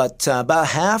 but about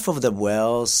half of the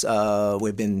wells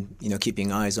we've been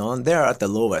keeping eyes on, they're at the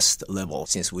lowest level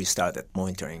since we started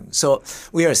monitoring. So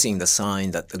we are seeing the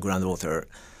sign that the groundwater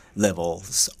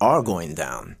levels are going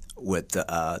down with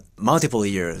multiple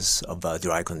years of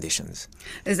dry conditions.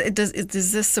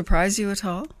 Does this surprise you at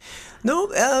all?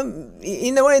 No,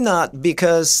 in a way not,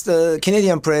 because the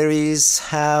Canadian prairies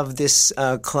have this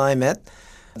climate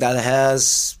that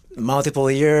has multiple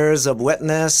years of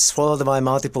wetness followed by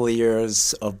multiple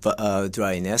years of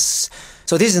dryness.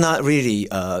 So this is not really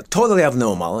totally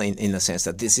abnormal in the sense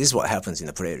that this is what happens in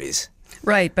the prairies.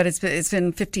 Right, but it's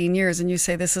been 15 years, and you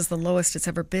say this is the lowest it's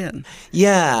ever been.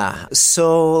 Yeah.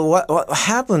 So what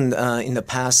happened in the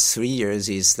past 3 years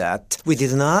is that we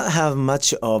did not have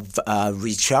much of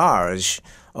recharge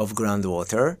of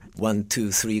groundwater, 1, 2,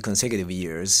 3 consecutive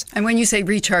years. And when you say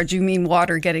recharge, you mean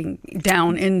water getting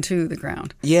down into the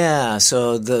ground? Yeah,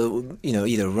 so the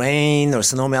either rain or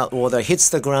snow melt water hits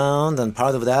the ground, and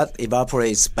part of that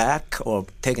evaporates back or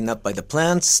taken up by the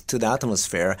plants to the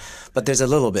atmosphere. But there's a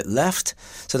little bit left,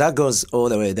 so that goes all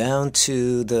the way down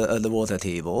to the water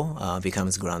table,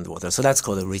 becomes groundwater. So that's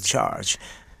called a recharge.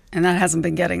 And that hasn't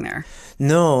been getting there?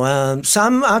 No.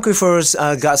 Some aquifers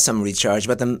got some recharge,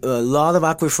 but a lot of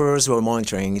aquifers we're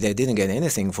monitoring, they didn't get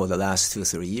anything for the last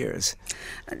 2-3 years.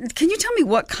 Can you tell me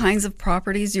what kinds of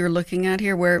properties you're looking at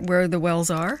here, where the wells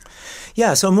are?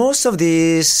 Yeah, so most of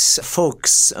these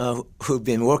folks who've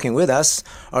been working with us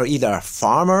are either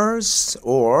farmers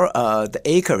or the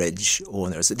acreage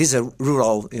owners. These are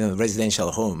rural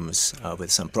residential homes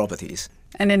with some properties.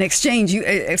 And in exchange,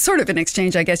 sort of in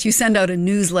exchange, I guess, you send out a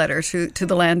newsletter to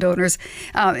the landowners.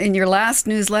 In your last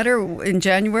newsletter in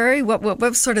January, what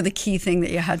was sort of the key thing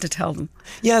that you had to tell them?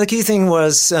 Yeah, the key thing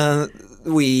was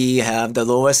we have the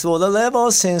lowest water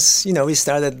level since, we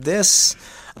started this.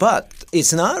 But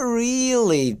it's not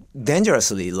really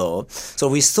dangerously low. So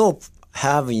we still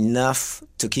have enough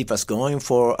to keep us going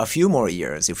for a few more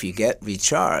years. If we get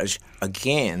recharged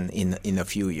again in a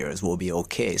few years, we'll be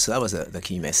okay. So that was the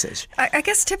key message. I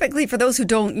guess typically for those who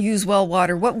don't use well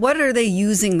water, what are they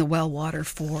using the well water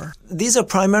for? These are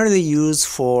primarily used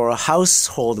for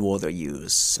household water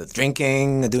use,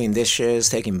 drinking, doing dishes,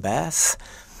 taking baths.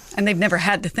 And they've never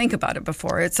had to think about it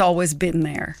before. It's always been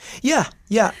there. Yeah,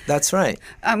 that's right.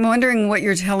 I'm wondering what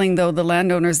you're telling, though, the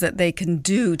landowners that they can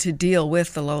do to deal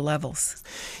with the low levels.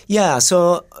 Yeah,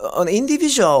 so on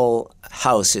individual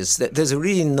houses, there's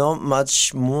really not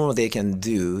much more they can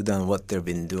do than what they've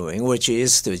been doing, which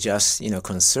is to just,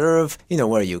 conserve,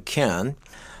 where you can.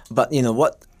 But,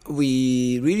 what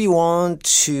we really want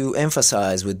to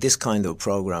emphasize with this kind of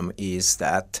program is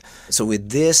that, so with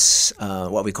this,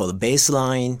 what we call the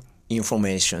baseline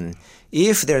information,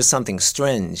 if there's something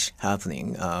strange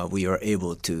happening, we are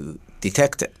able to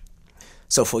detect it.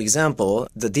 So, for example,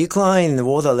 the decline in the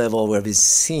water level we've been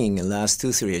seeing in the last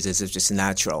 2-3 years is just a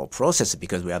natural process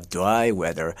because we have dry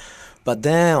weather. But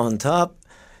then on top,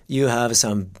 you have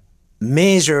some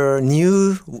major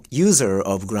new user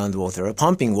of groundwater,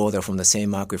 pumping water from the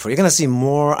same aquifer. You're going to see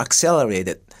more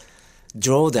accelerated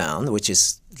drawdown, which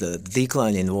is the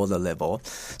decline in water level.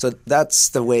 So that's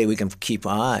the way we can keep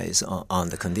eyes on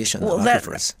the condition of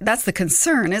aquifers. That's the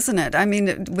concern, isn't it? I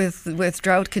mean, with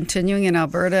drought continuing in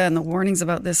Alberta and the warnings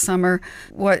about this summer,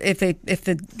 what if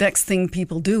the next thing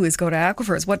people do is go to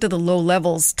aquifers? What do the low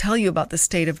levels tell you about the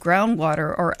state of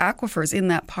groundwater or aquifers in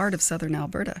that part of southern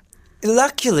Alberta?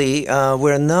 Luckily,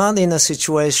 we're not in a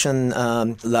situation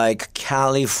like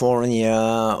California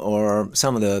or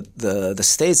some of the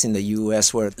states in the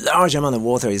U.S. where large amount of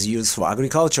water is used for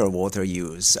agricultural water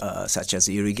use, such as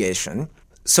irrigation.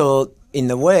 So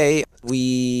in a way,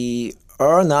 we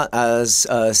are not as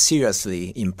seriously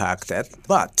impacted,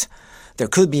 but there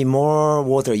could be more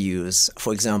water use.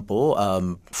 For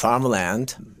example,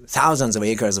 farmland, thousands of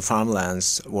acres of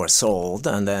farmlands were sold,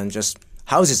 and then just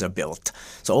houses are built.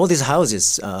 So all these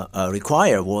houses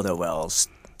require water wells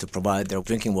to provide their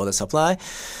drinking water supply.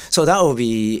 So that will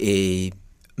be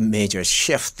a major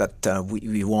shift that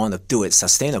we want to do it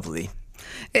sustainably.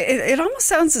 It almost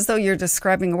sounds as though you're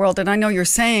describing a world, and I know you're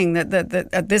saying that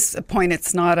at this point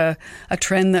it's not a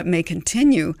trend that may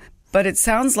continue, But it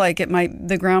sounds like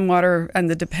the groundwater and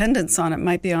the dependence on it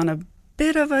might be on a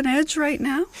bit of an edge right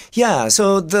now. Yeah,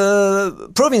 so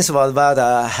the province of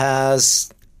Alberta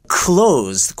has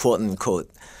closed, quote unquote,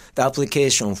 the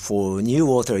application for new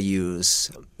water use,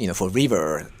 for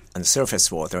river and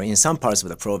surface water in some parts of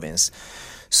the province.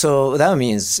 So that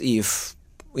means if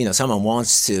someone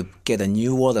wants to get a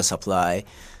new water supply,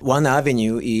 one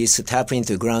avenue is to tap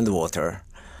into groundwater.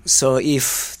 So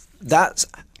if that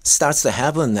starts to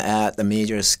happen at a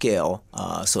major scale,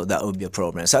 so that would be a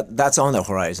problem. So that's on the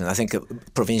horizon. I think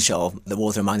the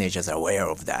water managers are aware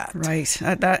of that. Right,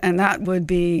 and that would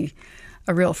be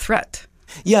a real threat.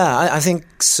 Yeah, I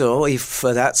think so. If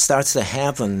that starts to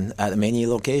happen at many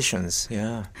locations,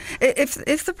 yeah.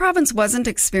 If the province wasn't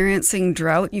experiencing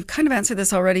drought, you've kind of answered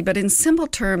this already, but in simple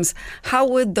terms, how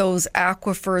would those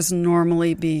aquifers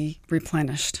normally be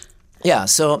replenished? Yeah,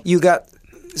 so you got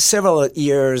several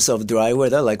years of dry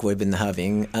weather like we've been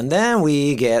having, and then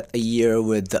we get a year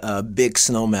with a big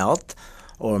snow melt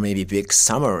or maybe big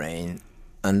summer rain,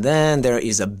 and then there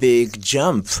is a big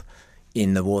jump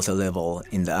in the water level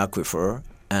in the aquifer,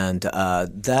 and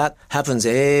that happens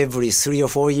every 3 or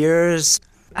 4 years.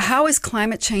 How is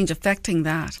climate change affecting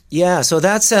that? Yeah, so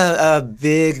that's a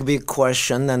big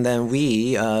question, and then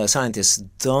we scientists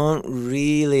don't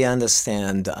really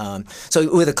understand. So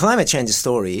with the climate change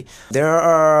story, there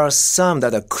are some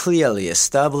that are clearly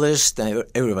established and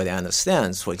everybody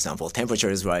understands. For example, temperature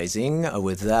is rising.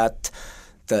 With that,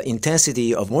 the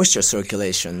intensity of moisture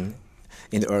circulation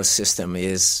in the Earth system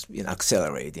is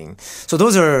accelerating. So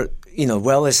those are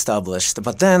well established.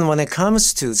 But then when it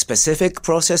comes to specific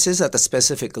processes at a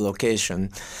specific location,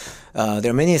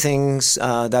 there are many things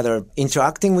that are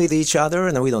interacting with each other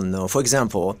and we don't know. For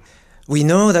example, we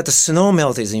know that the snow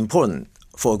melt is important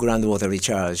for groundwater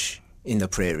recharge in the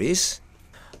prairies.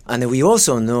 And we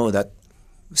also know that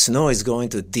snow is going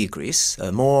to decrease.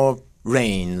 More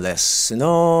rain, less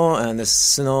snow, and the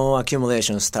snow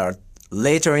accumulation starts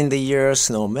later in the year.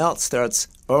 Snow melt starts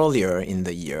earlier in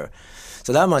the year.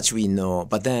 So that much we know.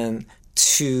 But then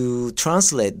to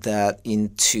translate that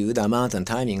into the amount and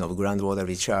timing of groundwater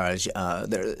recharge,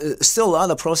 there are still a lot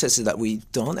of processes that we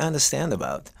don't understand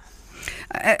about.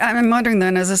 I'm wondering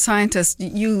then, as a scientist,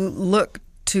 you look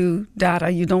to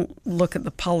data, you don't look at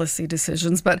the policy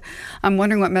decisions, but I'm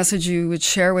wondering what message you would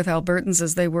share with Albertans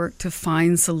as they work to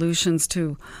find solutions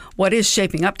to what is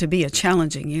shaping up to be a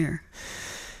challenging year.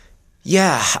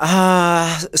 Yeah,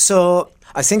 so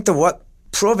I think what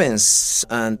province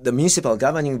and the municipal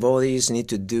governing bodies need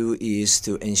to do is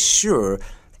to ensure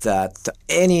that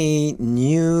any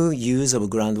new use of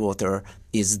groundwater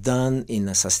is done in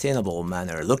a sustainable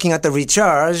manner, looking at the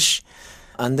recharge,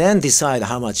 and then decide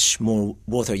how much more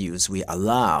water use we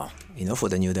allow, for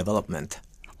the new development.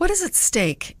 What is at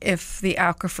stake if the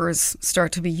aquifers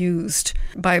start to be used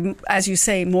by, as you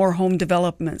say, more home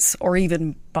developments or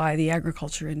even by the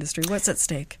agriculture industry? What's at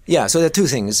stake? Yeah, so there are two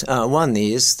things. One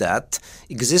is that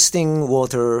existing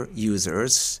water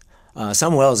users,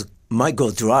 some wells might go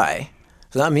dry.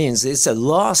 So that means it's a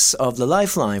loss of the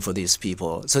lifeline for these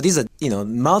people. So these are,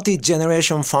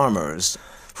 multi-generation farmers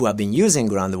who have been using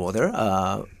groundwater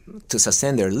to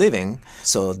sustain their living.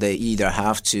 So they either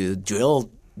have to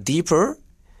drill deeper.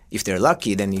 If they're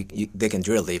lucky, then they can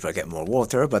drill deeper, get more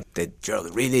water, but they drill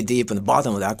really deep in the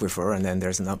bottom of the aquifer, and then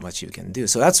there's not much you can do.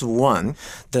 So that's one.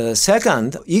 The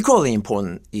second, equally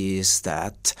important, is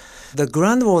that the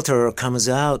groundwater comes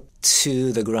out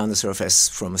to the ground surface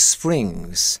from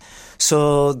springs.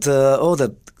 So all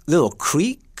the little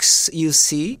creeks you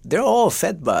see, they're all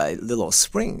fed by little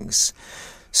springs.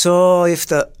 So if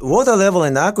the water level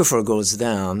in the aquifer goes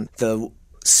down, the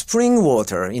spring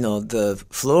water, the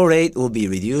flow rate will be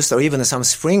reduced, or even some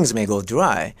springs may go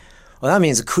dry. Well, that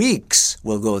means creeks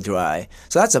will go dry.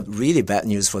 So that's a really bad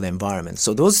news for the environment.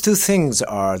 So those two things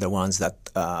are the ones that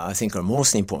I think are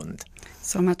most important.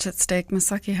 So much at stake.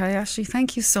 Masaki Hayashi,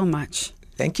 thank you so much.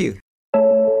 Thank you.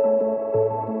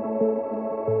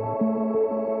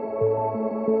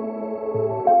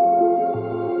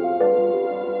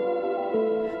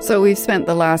 So we've spent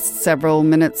the last several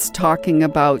minutes talking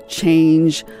about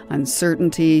change,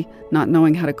 uncertainty, not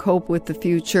knowing how to cope with the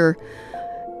future.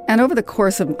 And over the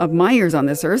course of my years on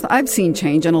this earth, I've seen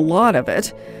change, and a lot of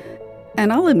it.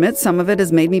 And I'll admit some of it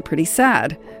has made me pretty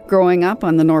sad. Growing up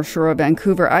on the North Shore of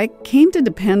Vancouver, I came to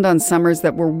depend on summers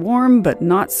that were warm but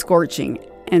not scorching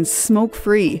and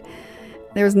smoke-free.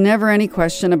 There's never any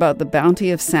question about the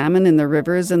bounty of salmon in the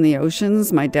rivers and the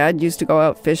oceans. My dad used to go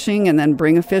out fishing and then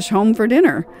bring a fish home for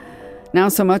dinner. Now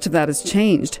so much of that has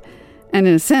changed. And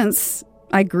in a sense,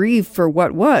 I grieve for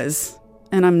what was,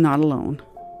 and I'm not alone.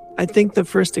 I think the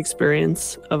first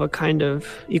experience of a kind of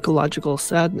ecological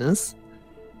sadness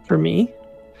for me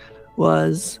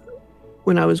was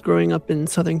when I was growing up in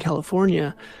Southern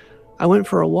California. I went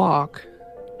for a walk,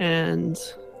 and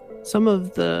some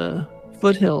of the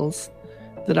foothills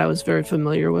that I was very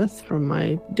familiar with from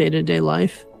my day-to-day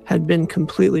life had been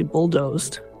completely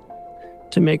bulldozed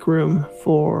to make room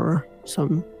for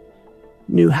some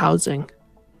new housing.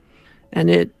 And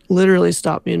it literally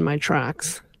stopped me in my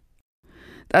tracks.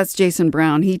 That's Jason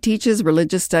Brown. He teaches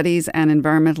religious studies and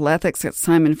environmental ethics at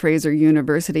Simon Fraser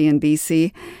University in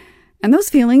BC. And those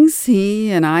feelings he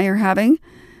and I are having,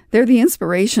 they're the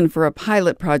inspiration for a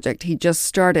pilot project he just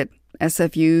started,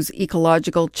 SFU's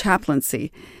Ecological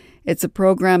Chaplaincy. It's a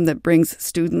program that brings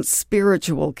students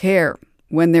spiritual care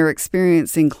when they're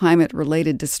experiencing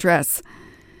climate-related distress.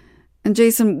 And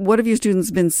Jason, what have your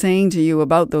students been saying to you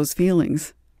about those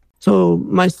feelings? So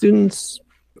my students,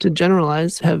 to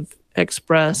generalize, have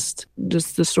expressed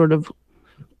just this sort of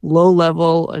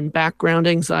low-level and background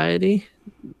anxiety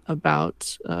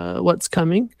about what's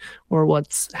coming or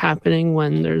what's happening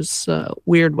when there's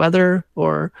weird weather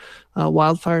or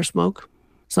wildfire smoke.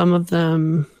 Some of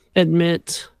them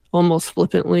admit almost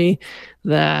flippantly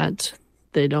that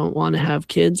they don't want to have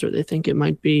kids, or they think it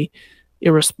might be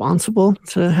irresponsible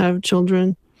to have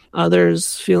children.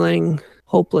 Others feeling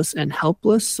hopeless and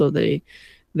helpless, so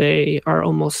they are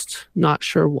almost not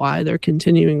sure why they're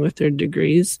continuing with their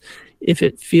degrees if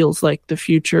it feels like the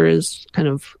future is kind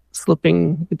of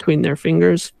slipping between their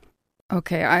fingers.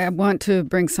 Okay, I want to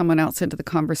bring someone else into the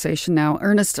conversation now.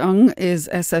 Ernest Ng is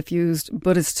SFU's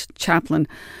Buddhist chaplain.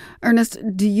 Ernest,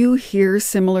 do you hear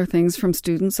similar things from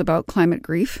students about climate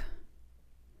grief?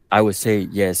 I would say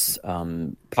yes.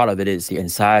 Part of it is the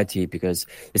anxiety, because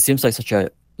it seems like such a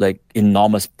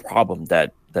enormous problem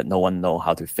that no one knows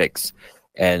how to fix.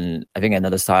 And I think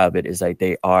another side of it is like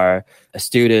they are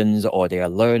students, or they are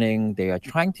learning, they are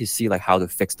trying to see like how to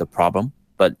fix the problem,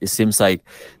 but it seems like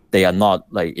they are not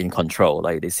like in control.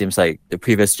 Like it seems like the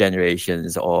previous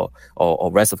generations or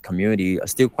rest of community are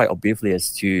still quite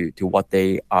oblivious to what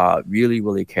they are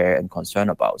really care and concerned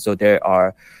about. So there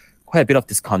are quite a bit of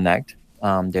disconnect.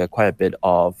 There are quite a bit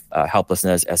of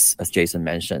helplessness, as Jason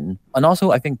mentioned. And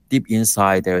also, I think deep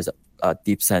inside, there's a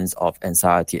deep sense of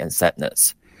anxiety and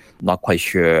sadness. Not quite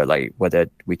sure like whether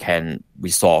we can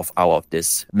resolve out of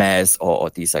this mess or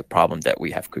these like problems that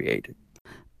we have created.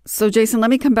 So, Jason,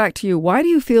 let me come back to you. Why do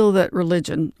you feel that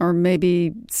religion, or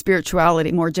maybe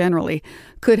spirituality more generally,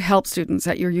 could help students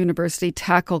at your university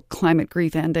tackle climate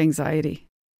grief and anxiety?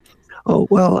 Oh,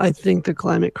 well, I think the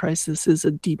climate crisis is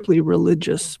a deeply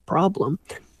religious problem.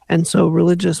 And so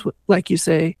religious, like you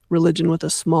say, religion with a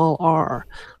small r.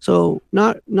 So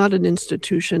not an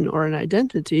institution or an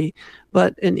identity,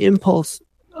 but an impulse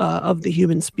of the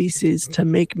human species to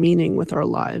make meaning with our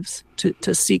lives,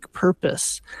 to seek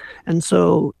purpose. And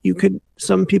so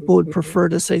some people would prefer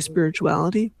to say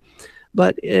spirituality,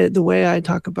 but the way I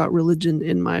talk about religion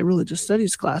in my religious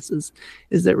studies classes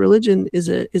is that religion is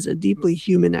a deeply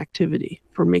human activity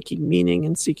for making meaning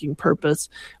and seeking purpose,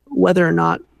 whether or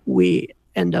not we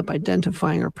end up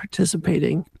identifying or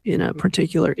participating in a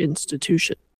particular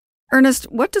institution. Ernest,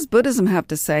 what does Buddhism have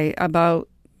to say about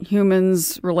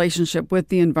humans' relationship with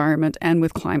the environment and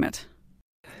with climate?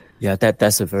 Yeah,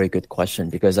 that's a very good question,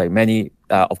 because like many,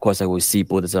 of course, I will see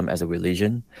Buddhism as a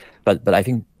religion, but I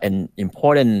think an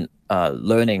important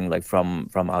learning like from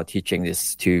our teaching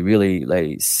is to really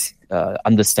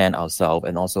understand ourselves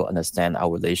and also understand our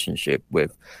relationship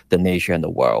with the nature and the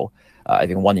world. I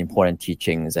think one important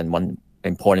teachings and one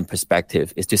important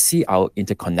perspective is to see our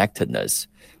interconnectedness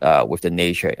with the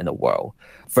nature and the world.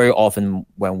 Very often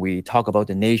when we talk about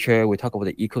the nature, we talk about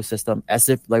the ecosystem as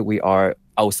if like we are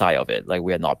outside of it, like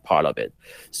we are not part of it.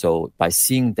 So by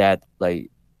seeing that like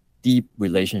deep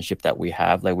relationship that we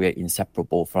have, like we are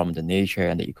inseparable from the nature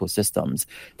and the ecosystems,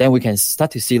 then we can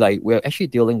start to see like we're actually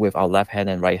dealing with our left hand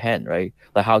and right hand, right?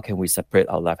 Like how can we separate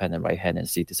our left hand and right hand and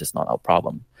see this is not our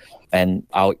problem? And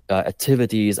our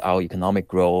activities, our economic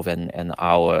growth and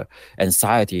our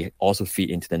anxiety also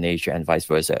feed into the nature and vice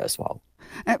versa as well.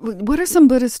 What are some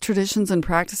Buddhist traditions and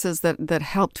practices that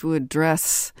help to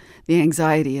address the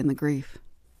anxiety and the grief?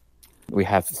 We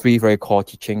have 3 very core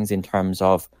teachings in terms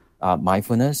of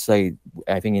mindfulness. Like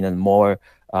I think in a more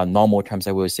normal terms,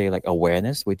 I will say like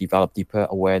awareness. We develop deeper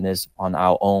awareness on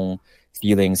our own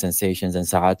feelings, sensations,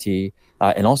 anxiety,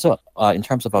 and also in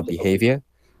terms of our behavior.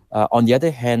 On the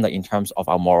other hand, like in terms of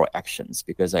our moral actions,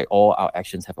 because like all our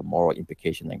actions have a moral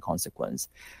implication and consequence.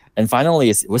 And finally,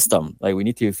 is wisdom. Like we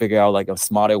need to figure out like a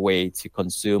smarter way to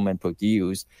consume and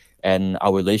produce, and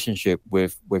our relationship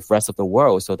with rest of the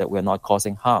world, so that we're not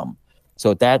causing harm.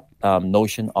 So that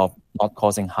notion of not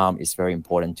causing harm is very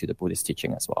important to the Buddhist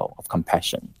teaching as well, of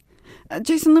compassion.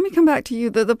 Jason, let me come back to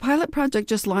you. The pilot project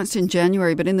just launched in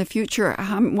January, but in the future,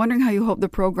 I'm wondering how you hope the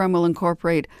program will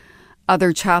incorporate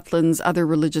other chaplains, other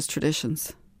religious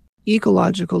traditions.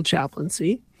 Ecological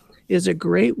chaplaincy is a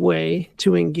great way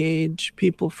to engage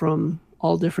people from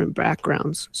all different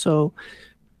backgrounds. So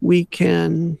we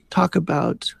can talk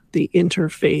about the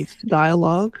interfaith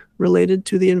dialogue related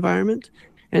to the environment.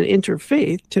 And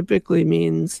interfaith typically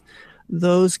means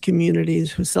those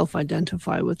communities who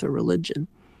self-identify with a religion.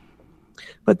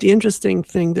 But the interesting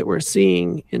thing that we're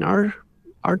seeing in our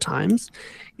times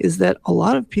is that a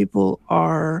lot of people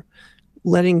are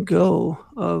letting go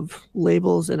of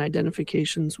labels and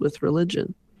identifications with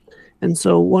religion. And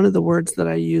so one of the words that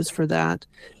I use for that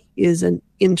is an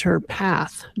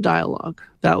interpath dialogue.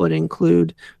 That would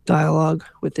include dialogue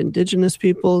with Indigenous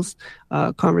peoples,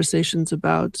 conversations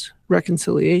about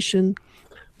reconciliation,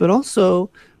 but also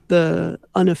the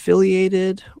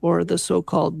unaffiliated or the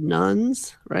so-called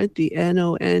nones, right? The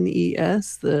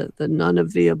NONES, the none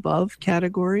of the above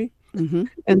category. Mm-hmm.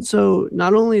 And so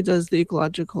not only does the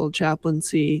ecological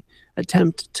chaplaincy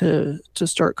attempt to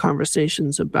start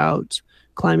conversations about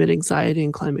climate anxiety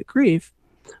and climate grief,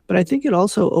 but I think it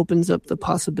also opens up the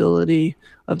possibility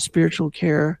of spiritual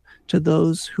care to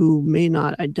those who may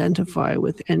not identify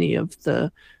with any of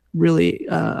the really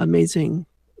amazing,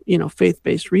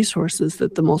 faith-based resources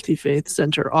that the Multi-Faith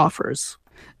Center offers.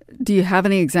 Do you have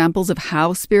any examples of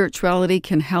how spirituality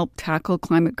can help tackle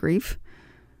climate grief?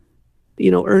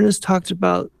 Ernest talked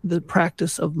about the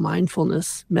practice of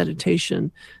mindfulness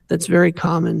meditation that's very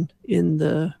common in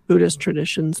the Buddhist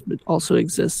traditions, but also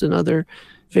exists in other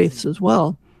faiths as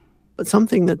well. But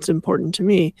something that's important to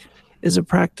me is a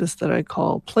practice that I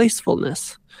call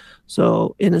placefulness.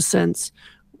 So in a sense,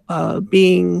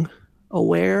 being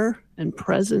aware and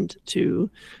present to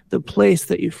the place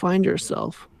that you find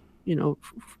yourself,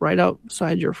 right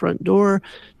outside your front door,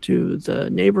 to the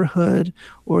neighborhood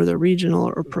or the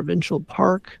regional or provincial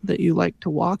park that you like to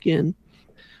walk in,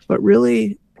 but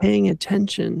really paying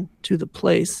attention to the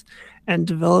place and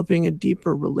developing a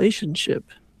deeper relationship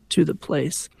to the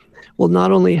place will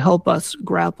not only help us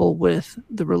grapple with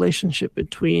the relationship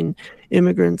between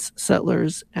immigrants,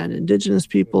 settlers, and Indigenous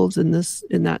peoples in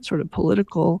that sort of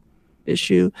political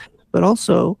issue, but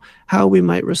also how we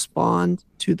might respond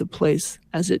to the place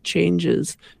as it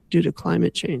changes due to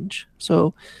climate change.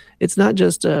 So it's not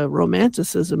just a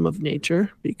romanticism of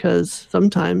nature, because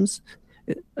sometimes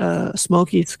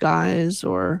smoky skies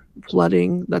or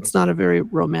flooding, that's not a very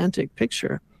romantic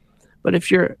picture. But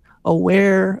if you're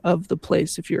aware of the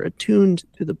place, if you're attuned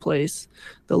to the place,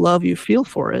 the love you feel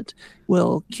for it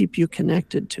will keep you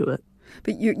connected to it.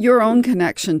 But your own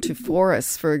connection to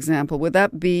forests, for example,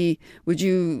 would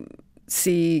you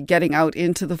see getting out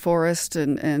into the forest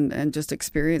and just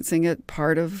experiencing it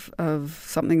part of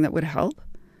something that would help?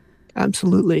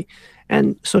 Absolutely.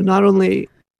 And so not only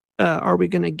are we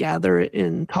going to gather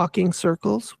in talking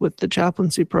circles with the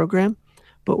chaplaincy program,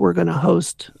 but we're going to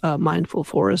host mindful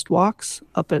forest walks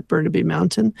up at Burnaby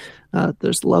Mountain.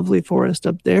 There's lovely forest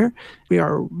up there. We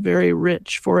are very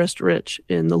forest rich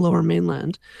in the lower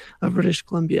mainland of British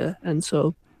Columbia. And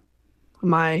so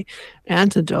my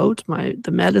antidote,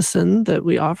 the medicine that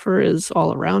we offer is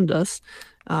all around us.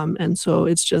 And so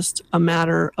it's just a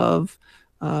matter of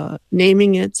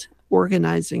naming it,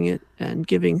 organizing it, and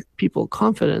giving people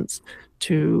confidence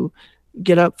to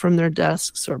get up from their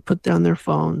desks or put down their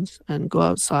phones and go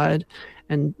outside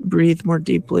and breathe more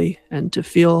deeply and to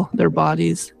feel their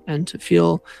bodies and to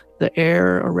feel the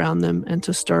air around them and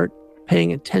to start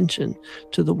paying attention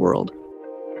to the world.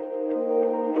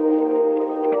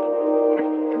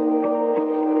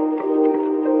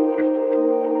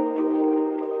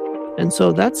 And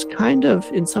so that's kind of,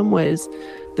 in some ways,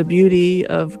 the beauty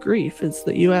of grief. Is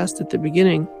that you asked at the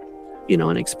beginning,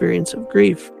 an experience of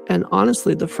grief. And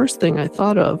honestly, the first thing I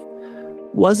thought of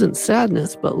wasn't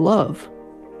sadness, but love.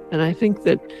 And I think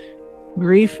that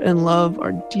grief and love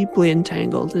are deeply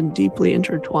entangled and deeply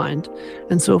intertwined.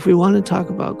 And so if we want to talk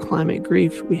about climate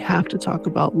grief, we have to talk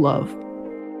about love.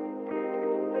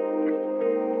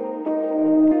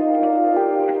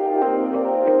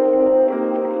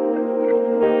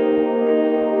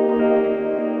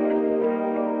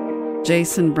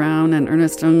 Jason Brown and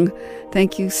Ernest Ng,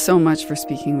 thank you so much for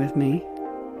speaking with me.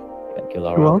 Thank you,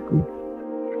 Laura. You're welcome.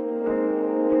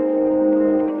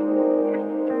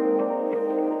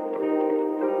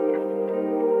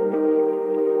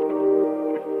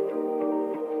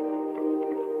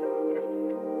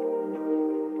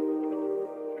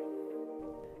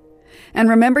 And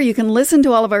remember, you can listen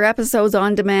to all of our episodes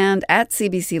on demand at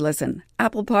CBC Listen,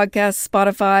 Apple Podcasts,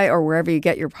 Spotify, or wherever you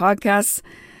get your podcasts.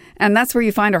 And that's where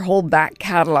you find our whole back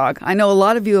catalog. I know a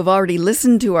lot of you have already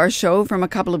listened to our show from a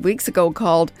couple of weeks ago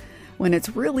called When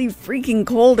It's Really Freaking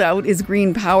Cold Out, Is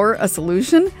Green Power a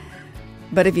Solution?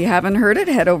 But if you haven't heard it,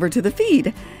 head over to the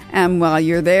feed. And while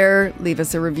you're there, leave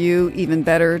us a review. Even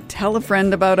better, tell a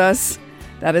friend about us.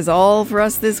 That is all for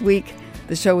us this week.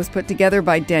 The show was put together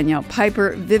by Danielle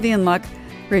Piper, Vivian Luck,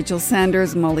 Rachel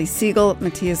Sanders, Molly Siegel,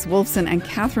 Matthias Wolfson, and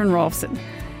Catherine Rolfson.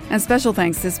 And special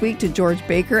thanks this week to George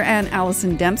Baker and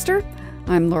Allison Dempster.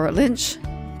 I'm Laura Lynch.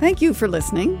 Thank you for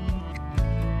listening.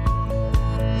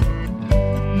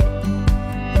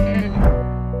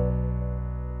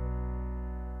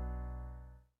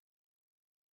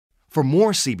 For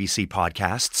more CBC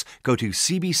podcasts, go to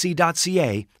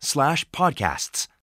cbc.ca/podcasts.